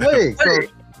his leg. So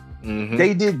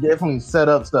they did definitely set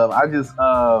up stuff. I just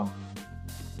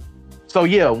so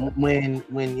yeah, when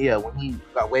he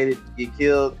got waited to get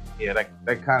killed,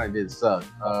 that kind of did suck.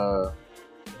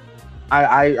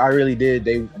 I really did.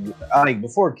 They like,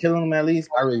 before killing him, at least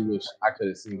I really wish I could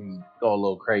have seen him go a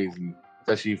little crazy,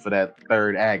 especially for that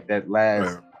third act, that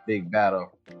last big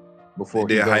battle. Before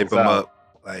they hype him up,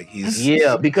 like he's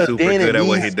because super then good at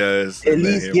what he does. At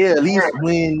least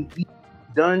when he's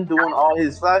done doing all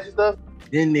his flashy stuff,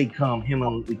 then they come him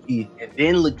and Lakeith, and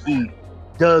then Lakeith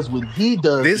does what he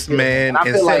does. This man,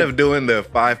 instead of doing the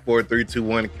 5, 4, 3, 2,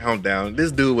 1 countdown,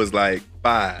 this dude was like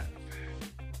 5.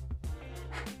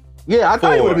 Yeah, I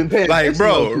thought he would have been paying like,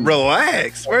 bro,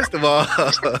 relax. First of all,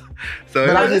 so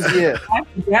but that's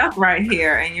death right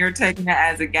here, and you're taking it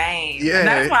as a game. Yeah, and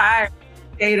that's why I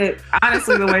appreciated,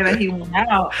 honestly, the way that he went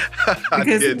out,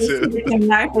 because he was taking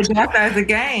life or death as a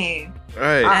game.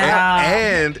 Right,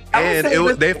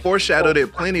 and they foreshadowed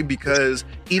it plenty, because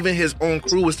even his own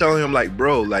crew was telling him, like,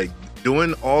 bro, like,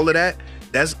 doing all of that,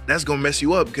 that's gonna mess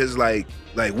you up, because like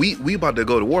we about to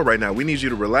go to war right now. We need you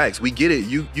to relax. We get it.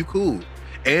 You cool.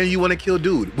 and you want to kill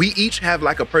dude. We each have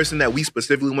like a person that we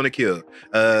specifically want to kill.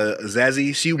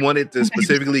 Zazie, she wanted to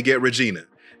specifically get Regina.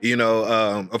 You know,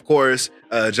 of course,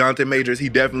 Jonathan Majors, he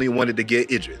definitely wanted to get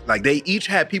Idris. Like, they each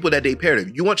had people that they paired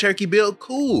him. You want Cherokee Bill?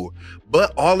 Cool.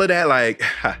 But all of that, like,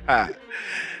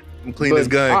 I'm clean this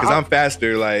gun because I'm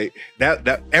faster. Like,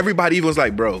 that everybody even was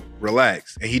like, bro,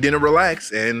 relax. And he didn't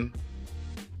relax. And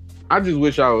I just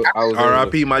wish I was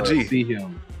R.I.P. my G. See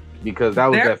him, because that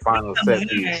was that final set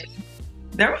piece.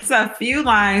 There was a few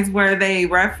lines where they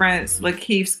referenced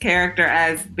Lakeith's character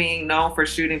as being known for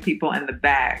shooting people in the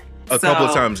back. A couple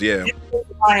of times, yeah.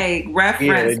 Like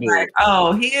reference, like,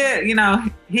 oh, he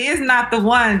is not the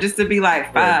one just to be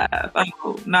like 5. Right.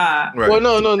 Oh, nah. Right. Well,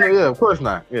 no, yeah, of course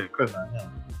not. Yeah, of course not. Yeah.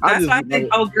 That's why I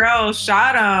think old girl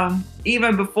shot him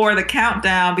even before the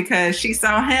countdown, because she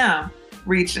saw him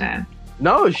reaching.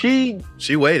 No, she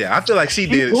waited. I feel like she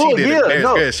did. She did it.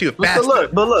 No. She was fast.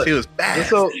 But look, she was fast.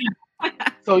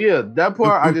 So yeah, that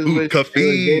part I just wish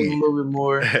they gave him a little bit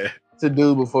more to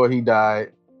do before he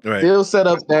died. Right. Still set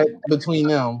up that between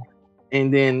them,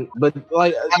 and then, but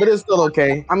it's still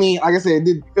okay. I mean, like I said, it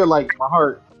did feel like my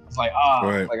heart was like,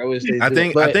 right. Like I wish they. I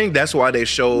think that's why they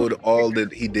showed all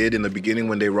that he did in the beginning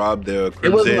when they robbed the Crimson,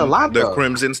 it wasn't a lot, the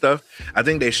Crimson stuff. I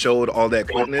think they showed all that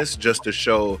quickness just to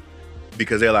show,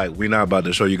 because they're like, we're not about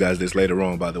to show you guys this later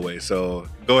on, by the way. So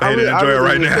go ahead and enjoy it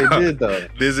right now.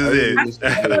 This is it.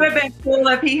 It would have been cool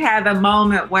if he had the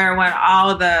moment where when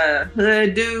all the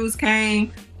hood dudes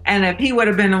came. And if he would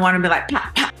have been the one to be like,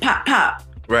 pop, pop, pop, pop.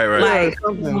 Right. Like,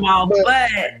 but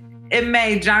it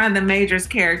made Jonathan Majors'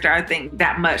 character, I think,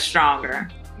 that much stronger.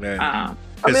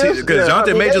 Because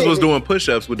Jonathan Majors was doing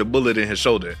push-ups with the bullet in his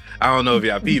shoulder. I don't know if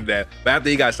y'all peeped that, but after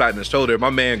he got shot in the shoulder, my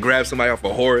man grabbed somebody off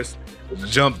a horse,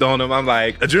 jumped on him. I'm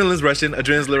like, adrenaline's rushing.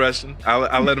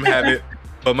 I'll let him have it.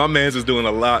 But my man's was doing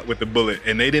a lot with the bullet,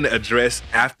 and they didn't address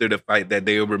after the fight that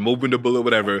they were removing the bullet,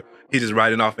 whatever. He's just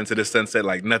riding off into the sunset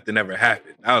like nothing ever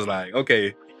happened. I was like,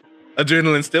 okay,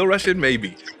 adrenaline still rushing?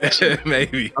 Maybe.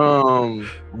 Maybe.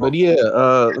 But yeah,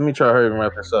 let me try to hurry and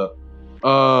wrap this up.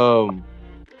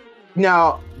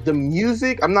 Now, the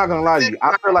music, I'm not gonna lie to you,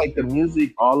 I feel like the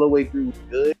music all the way through was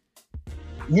good.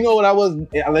 You know what I was,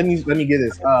 let me get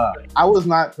this. I was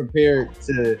not prepared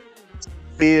to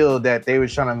feel that they were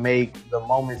trying to make the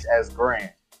moments as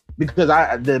grand, because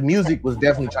the music was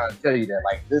definitely trying to tell you that,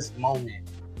 like, this moment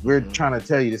we're trying to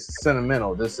tell you this is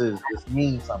sentimental, this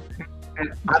means something.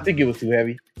 I think it was too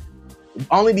heavy,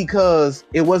 only because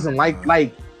it wasn't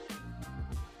like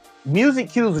music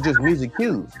cues were just music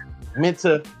cues meant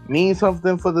to mean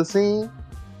something for the scene.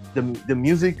 The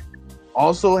music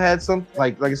also had some,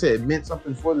 like I said, it meant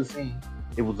something for the scene.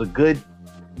 It was a good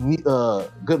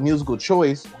musical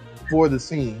choice for the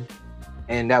scene,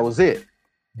 and that was it.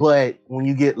 But when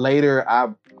you get later, I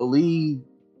believe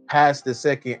past the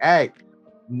second act,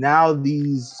 now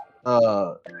these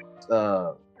down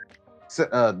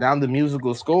the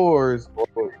musical scores,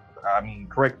 or I mean,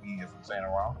 correct me if I'm saying it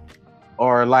wrong,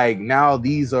 or like now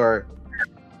these are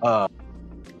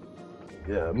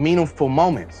meaningful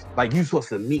moments. Like, you supposed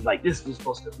to meet, like, this is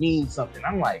supposed to mean something.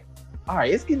 I'm like, all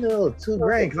right, it's getting a little too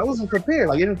grand, because I wasn't prepared.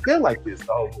 Like, it didn't feel like this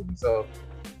the whole movie. So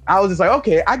I was just like,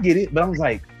 okay, I get it. But I was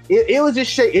like, it was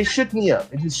just it shook me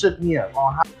up. It just shook me up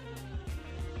on how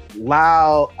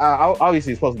loud.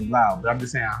 Obviously, it's supposed to be loud, but I'm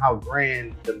just saying how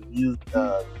grand the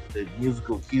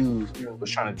musical cues was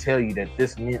trying to tell you that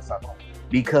this meant something.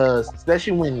 Because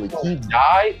especially when he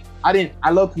died, I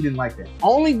low-key didn't like that.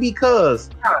 Only because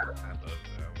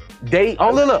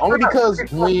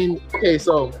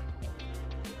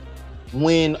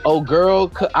when old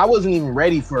girl, I wasn't even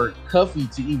ready for Cuffy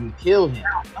to even kill him.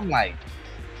 I'm like,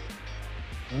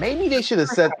 maybe they should have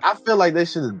said, I feel like they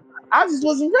should have, I just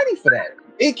wasn't ready for that.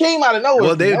 It came out of nowhere.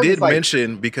 Well, they did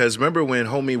mention, because remember when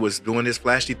homie was doing his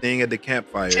flashy thing at the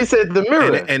campfire? She said the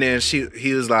mirror. And then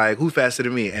he was like, who faster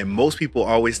than me? And most people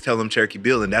always tell him Cherokee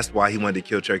Bill, and that's why he wanted to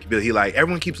kill Cherokee Bill. He like,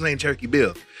 everyone keeps saying Cherokee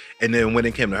Bill. And then when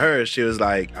it came to her, she was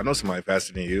like, I know somebody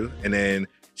faster than you. And then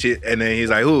he's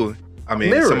like, who? I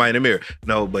mean, somebody in the mirror.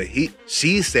 No, but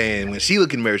she's saying when she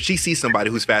look in the mirror, she sees somebody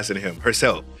who's faster than him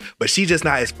herself. But she's just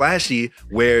not as flashy,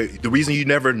 where the reason you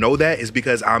never know that is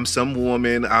because I'm some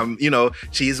woman. You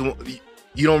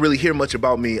don't really hear much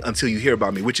about me until you hear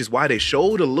about me, which is why they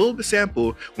showed a little bit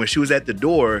sample when she was at the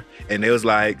door and they was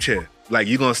like,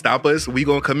 you gonna stop us? We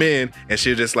gonna come in? And she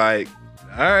was just like,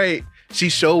 all right. She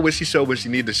showed what she showed when she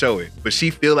needed to show it, but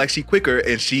she feel like she quicker,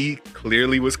 and she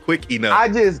clearly was quick enough.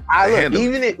 Even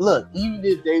if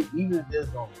they're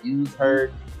gonna use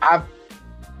her, I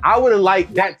would have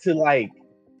liked that to, like,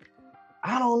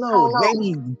 I don't know,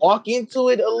 maybe walk into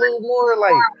it a little more,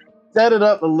 like set it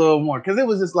up a little more, because it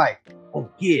was just like, oh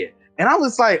yeah. And I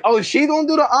was like, oh, she gonna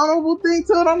do the honorable thing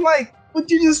to it? I'm like, what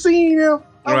you just seen him?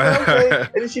 I was like, okay.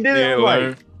 And then she did it.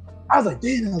 I was like,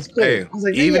 damn, that was cool. Hey, I was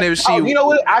like, even if she, you know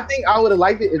what? I think I would have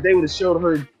liked it if they would have showed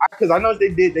her, because I know they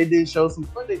did show some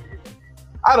fun. They did.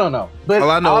 I don't know, but all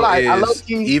I know is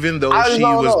even though she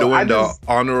was doing the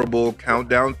honorable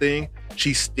countdown thing,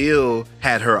 she still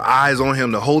had her eyes on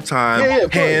him the whole time,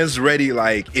 hands ready.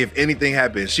 Like if anything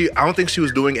happens, I don't think she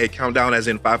was doing a countdown as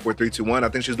in 5, 4, 3, 2, 1. I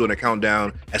think she was doing a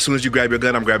countdown. As soon as you grab your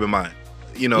gun, I'm grabbing mine.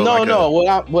 You know, no.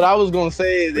 What I was gonna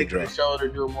say is they could have showed her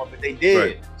doing more, but they did.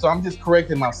 Right. So I'm just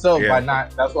correcting myself by not.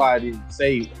 That's why I didn't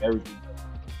say everything.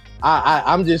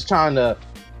 I'm just trying to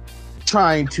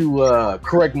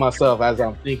correct myself as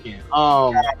I'm thinking.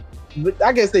 But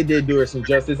I guess they did do her some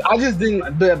justice. I just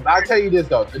didn't. But I'll tell you this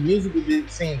though, the musical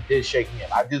scene did shake me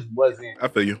up. I just wasn't. I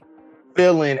feel you.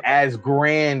 Feeling as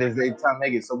grand as they try to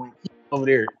make it. So when he's over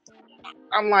there,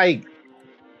 I'm like,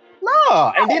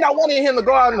 no. And then I wanted him to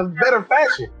go out in a better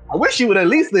fashion. I wish he would at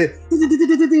least like,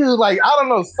 I don't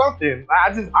know, something.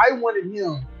 I wanted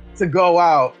him to go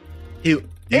out.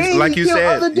 Like you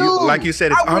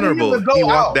said, it's honorable. He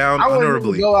walked down honorably. I wanted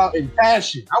him to go out in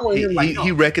fashion. I wanted him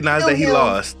he recognized that he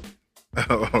lost. He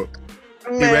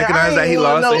recognized that he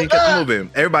lost and he kept moving.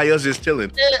 Everybody else just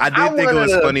chilling. I did think it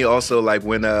was funny also, like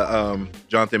when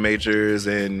Jonathan Majors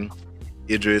and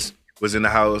Idris was in the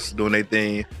house doing their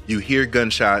thing. You hear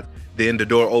gunshots, then the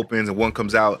door opens and one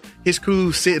comes out. His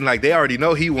crew sitting like they already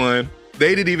know he won.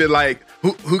 They didn't even like,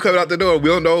 who coming out the door? We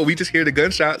don't know. We just hear the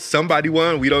gunshots. Somebody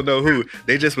won. We don't know who.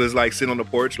 They just was like sitting on the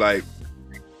porch like,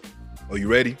 oh, you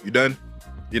ready? You done?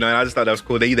 You know, and I just thought that was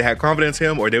cool. They either had confidence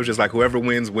in him or they was just like, whoever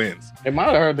wins, wins. They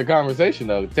might have heard the conversation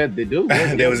though. They do.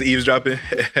 They was eavesdropping.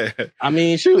 I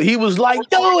mean, shoot, he was like,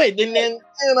 do it. And then,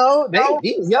 you know,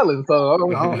 he was yelling. So I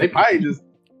don't know. They probably just,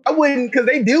 I wouldn't, because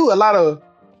they do a lot of,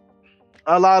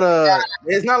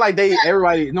 it's not like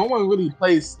no one really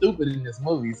plays stupid in this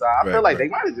movie. So I feel like they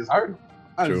might have just heard him.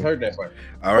 I just heard that part.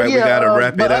 All right, we got to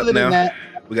wrap it up now.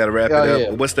 We got to wrap it up.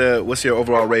 Yeah. What's your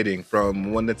overall rating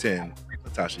from 1 to 10?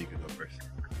 Natasha, you can go first.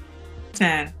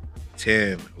 10.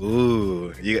 10.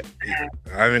 Ooh. I'm even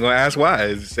going to ask why.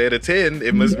 It said a 10.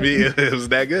 It must be, it was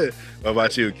that good. What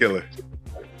about you, Killer?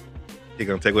 You're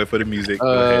going to take away for the music.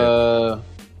 Go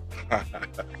ahead.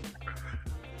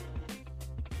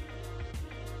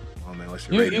 Oh, man, what's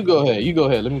your rating? You go ahead. You go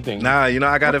ahead. Let me think. Nah,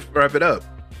 I got to wrap it up.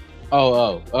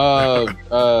 I'm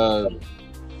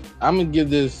going to give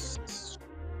this,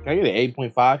 can I get an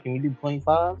 8.5? Can you do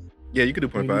 0.5? Yeah, you can do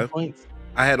 0.5.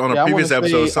 I had on a previous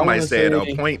episode, somebody said a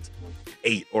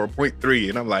 0.8 or 0.3,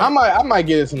 and I'm like, I might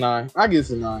get it a 9. I get it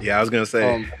a 9. Yeah, I was gonna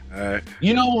say. All right.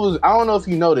 You know, I don't know if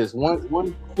you noticed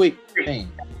one quick thing.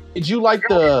 Did you like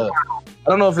I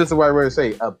don't know if it's the right word to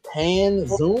say, a pan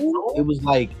zoom? It was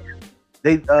like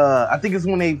they. I think it's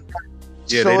when they.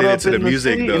 Yeah, they did it to the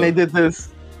music though, and they did this.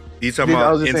 You talking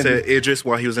about into Idris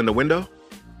while he was in the window?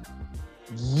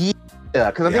 Yeah,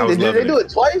 because I think they do it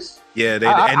twice. Yeah, they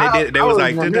was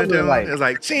like, it was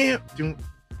like, champ. Yeah,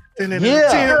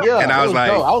 and I was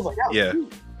like, yeah.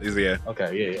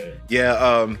 Okay,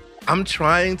 yeah. I'm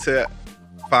trying to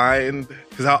find,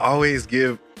 because I always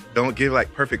don't give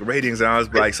like perfect ratings, and I was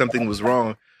like, something was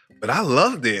wrong, but I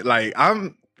loved it. Like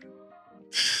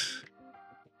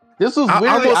this was. I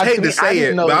almost hate to say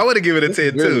it, but I would have given it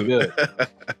a 10 too.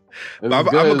 I'm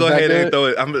gonna go ahead and throw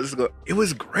it. It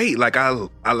was great. Like I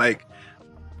like.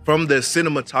 From the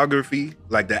cinematography,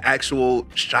 like the actual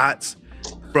shots,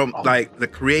 from like the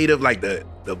creative, like the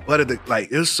butt of the,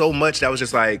 like there's so much that was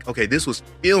just like, okay, this was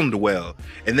filmed well.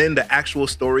 And then the actual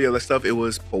story of the stuff, it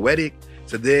was poetic.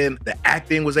 So then the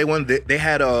acting was A1. They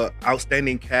had a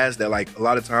outstanding cast that, like, a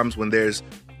lot of times when there's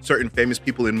certain famous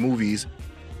people in movies,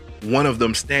 one of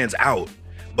them stands out.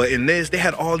 But in this, they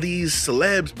had all these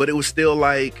celebs, but it was still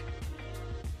like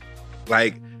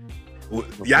y'all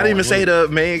didn't even say the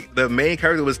main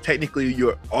character was technically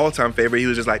your all-time favorite. He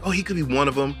was just like, oh, he could be one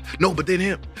of them. No, but then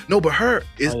him. No, but her.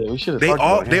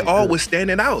 They all was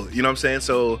standing out. You know what I'm saying?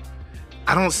 So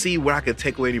I don't see where I could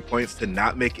take away any points to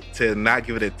not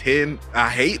give it a 10. I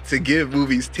hate to give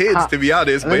movies 10s, to be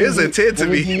honest, but it's a 10 to me.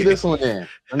 Let me give you this one then.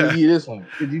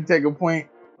 Could you take a point?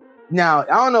 Now, I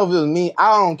don't know if it was me.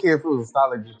 I don't care if it was a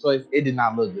solid choice. It did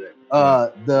not look good. I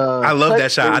love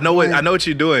that shot. I know what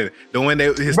you're doing. The one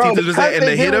his teeth was at and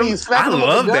they hit him. I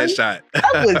love that shot.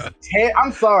 That was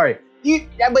I'm sorry.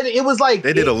 But it was like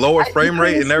they did a lower frame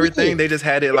rate and everything. They just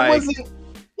had it like it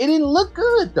didn't look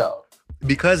good though.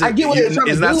 Because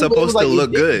it's not supposed to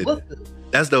look good.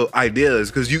 That's the idea, is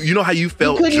because you know how you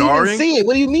felt jarring. You couldn't even see it.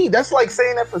 What do you mean? That's like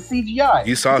saying that for CGI.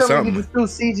 You saw something. You just threw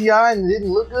CGI and it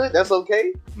didn't look good. That's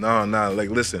okay. No. Like,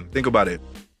 listen, think about it.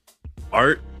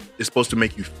 art is supposed to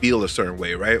make you feel a certain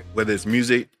way, right? Whether it's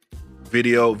music,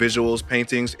 video, visuals,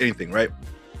 paintings, anything, right?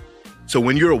 So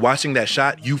when you were watching that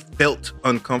shot, you felt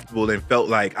uncomfortable and felt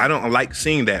like, I don't like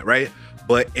seeing that, right?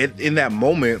 But in that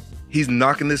moment, he's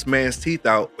knocking this man's teeth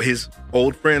out, his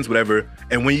old friends, whatever.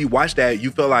 And when you watch that,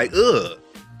 you feel like, ugh.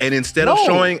 And instead of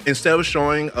showing,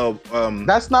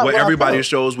 that's not what everybody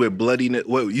shows with bloodiness.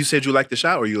 What you said, you liked the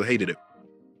shot or you hated it?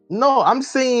 No, I'm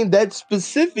saying that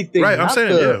specific thing. Right, I'm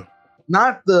saying,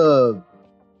 not the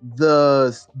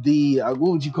what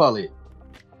would you call it?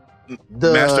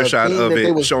 The master shot of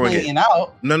it showing it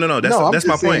out. No. That's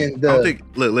my point. I don't think.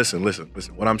 Listen.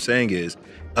 What I'm saying is,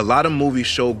 a lot of movies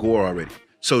show gore already.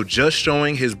 So just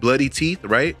showing his bloody teeth,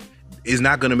 right, is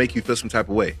not going to make you feel some type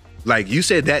of way. Like you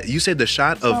said the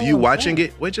shot of you watching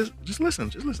it. Wait, just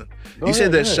listen. You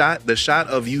said the shot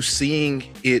of you seeing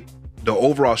it, the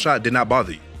overall shot did not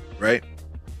bother you, right?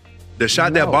 The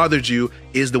shot that bothered you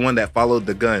is the one that followed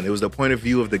the gun. It was the point of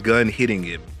view of the gun hitting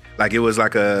him. Like it was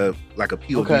like a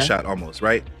POV shot almost,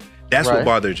 right? That's what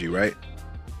bothered you, right?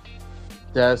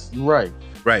 That's right.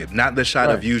 Right. Not the shot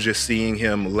of you just seeing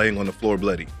him laying on the floor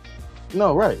bloody.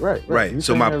 No, right.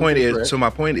 So my point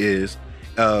is,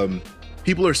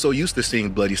 people are so used to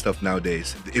seeing bloody stuff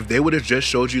nowadays. If they would have just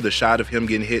showed you the shot of him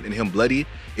getting hit and him bloody,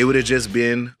 it would have just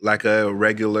been like a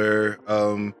regular,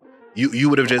 you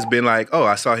would have just been like, oh,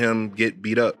 I saw him get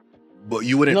beat up. But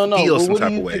you wouldn't feel some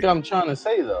type of way. What do you think I'm trying to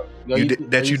say, though? You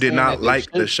did not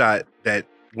like the shot that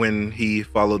when he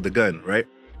followed the gun, right?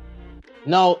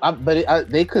 No,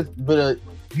 they could, but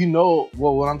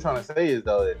what I'm trying to say is,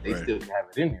 though, that they still have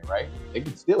it in there, right? They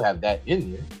could still have that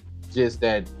in there, just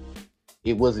that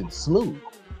it wasn't smooth.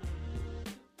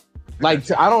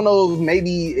 Like, I don't know,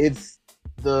 maybe it's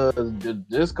the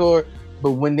Discord,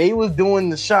 but when they was doing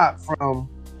the shot from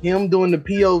him doing the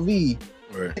POV,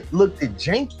 it looked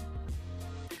janky.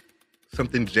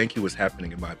 Something janky was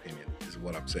happening, in my opinion, is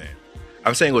what I'm saying.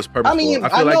 I'm saying it was purposeful. I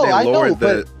feel like they lowered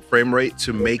the frame rate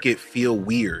to make it feel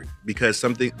weird because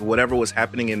whatever was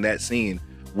happening in that scene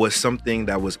was something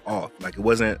that was off. Like it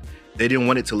wasn't, they didn't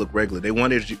want it to look regular. They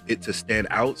wanted it to stand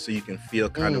out so you can feel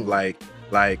kind of like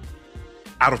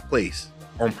out of place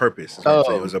on purpose.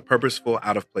 It was a purposeful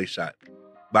out of place shot.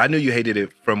 But I knew you hated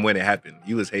it from when it happened.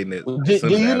 You was hating it. Do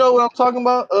you know what I'm talking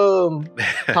about?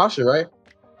 Tasha, right?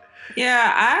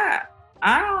 Yeah,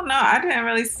 I don't know. I didn't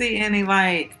really see any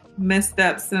like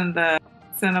missteps in the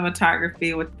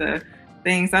cinematography with the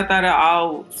things. I thought it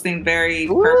all seemed very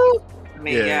perfect to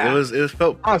me. Yeah. It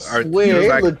felt. I swear,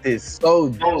 it looked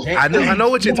so. I know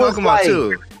what you're talking about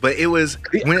too, but it was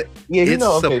when it's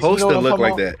supposed to look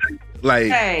like that. Like,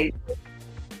 hey,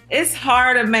 it's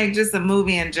hard to make just a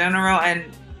movie in general, and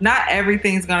not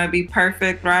everything's gonna be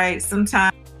perfect, right?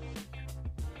 Sometimes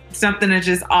something is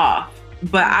just off.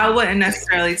 But I wouldn't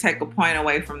necessarily take a point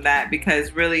away from that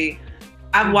because really,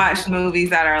 I've watched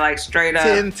movies that are like straight up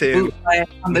bootleg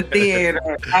from the theater,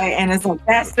 right? And it's like,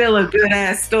 that's still a good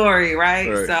ass story, right?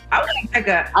 So I wouldn't take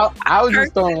I was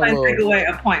just throwing take away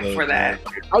a point for that.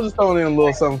 I was just throwing in a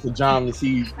little something for John to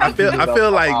see. I feel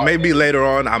like maybe later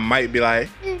on I might be like,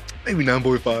 maybe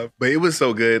 9.5, but it was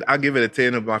so good. I'll give it a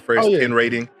 10 of my first 10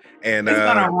 rating. And it's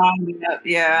gonna round me up,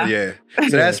 yeah.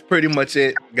 So that's pretty much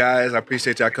it, guys. I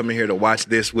appreciate y'all coming here to watch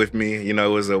this with me. You know,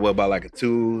 it was about like a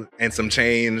 2 and some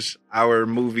change hour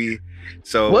movie.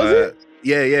 So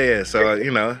yeah. So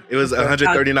it was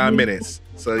 139 minutes.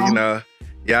 So y'all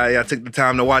took the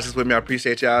time to watch this with me. I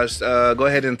appreciate y'all. Go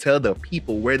ahead and tell the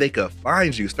people where they could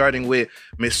find you, starting with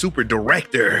Miss Super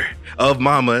Director of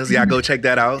Mamas. Y'all go check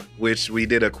that out, which we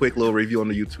did a quick little review on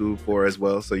the YouTube for as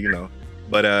well. So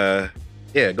but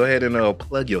yeah, go ahead and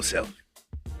plug yourself.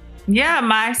 Yeah,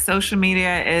 my social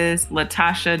media is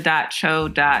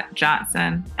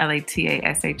latasha.cho.johnson,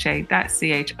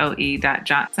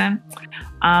 latasha.choe.johnson.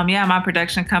 My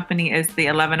production company is the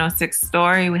 1106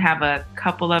 Story. We have a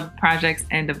couple of projects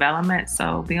in development,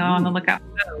 so be on the lookout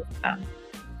for those. So,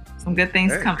 some good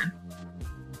things coming.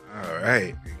 All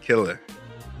right, killer.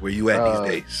 Where you at these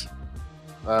days?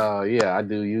 I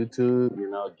do YouTube,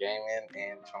 gaming,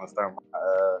 and trying to start my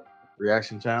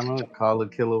reaction channel. Call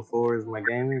it Killer 4 is my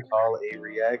gaming. Call it A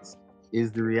Reacts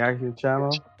is the reaction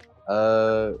channel.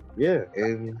 And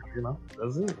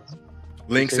that's it.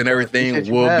 Links and everything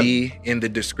will be in the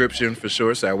description for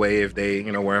sure. So that way, if they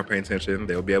weren't paying attention,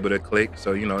 they'll be able to click.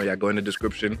 So y'all go in the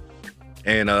description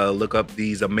and look up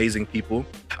these amazing people.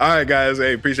 All right, guys.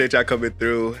 Hey, appreciate y'all coming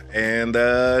through. And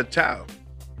ciao.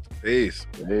 Peace.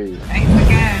 Hey. Thanks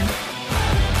again.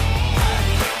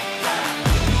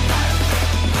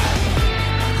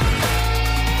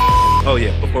 Oh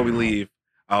yeah, before we leave,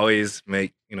 I always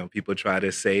make, people try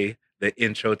to say the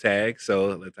intro tag.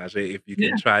 So Latasha, if you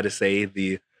can try to say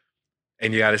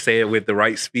and you got to say it with the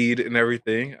right speed and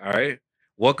everything. All right.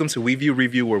 Welcome to WeView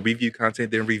Review, where we view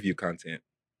content, then review content.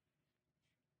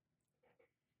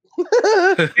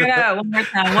 Yeah, one more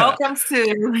time. Welcome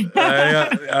to. All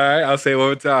right, I'll say it one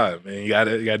more time. Man, you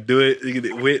gotta do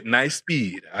it with nice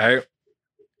speed. All right.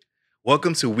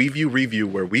 Welcome to WeView Review,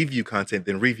 where we view content,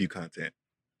 then review content.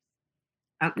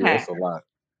 Okay. Yeah, that's a lot.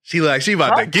 She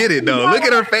about to get it though. Look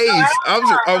at her face.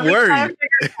 I'm worried. All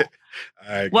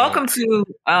right, welcome to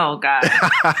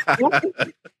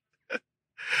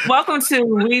welcome to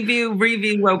WeView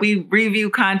Review, where we review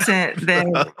content,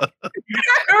 then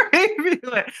review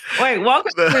it. Wait,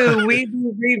 welcome to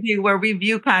WeView Review, where we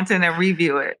view content and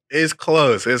review it. It's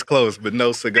close, but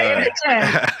no cigar. You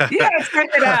gotta check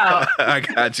it out. I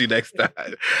got you next time.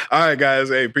 All right, guys.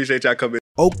 Hey, appreciate y'all coming.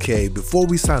 Okay, before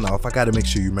we sign off, I gotta make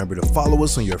sure you remember to follow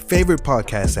us on your favorite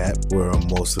podcast app. We're on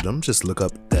most of them. Just look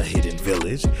up The Hidden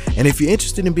Village. And if you're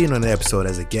interested in being on an episode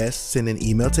as a guest, send an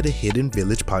email to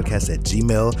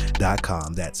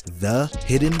thehiddenvillagepodcast@gmail.com. That's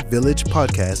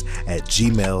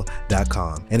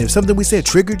thehiddenvillagepodcast@gmail.com. And if something we said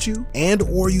triggered you, and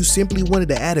or you simply wanted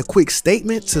to add a quick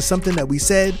statement to something that we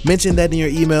said, mention that in your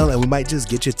email and we might just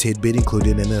get your tidbit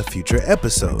included in a future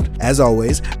episode. As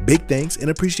always, big thanks and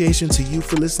appreciation to you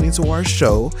for listening to our show.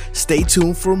 Stay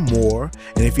tuned for more.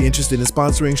 And if you're interested in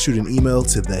sponsoring, shoot an email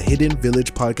to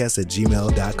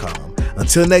thehiddenvillagepodcast@gmail.com.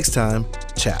 Until next time,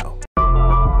 ciao.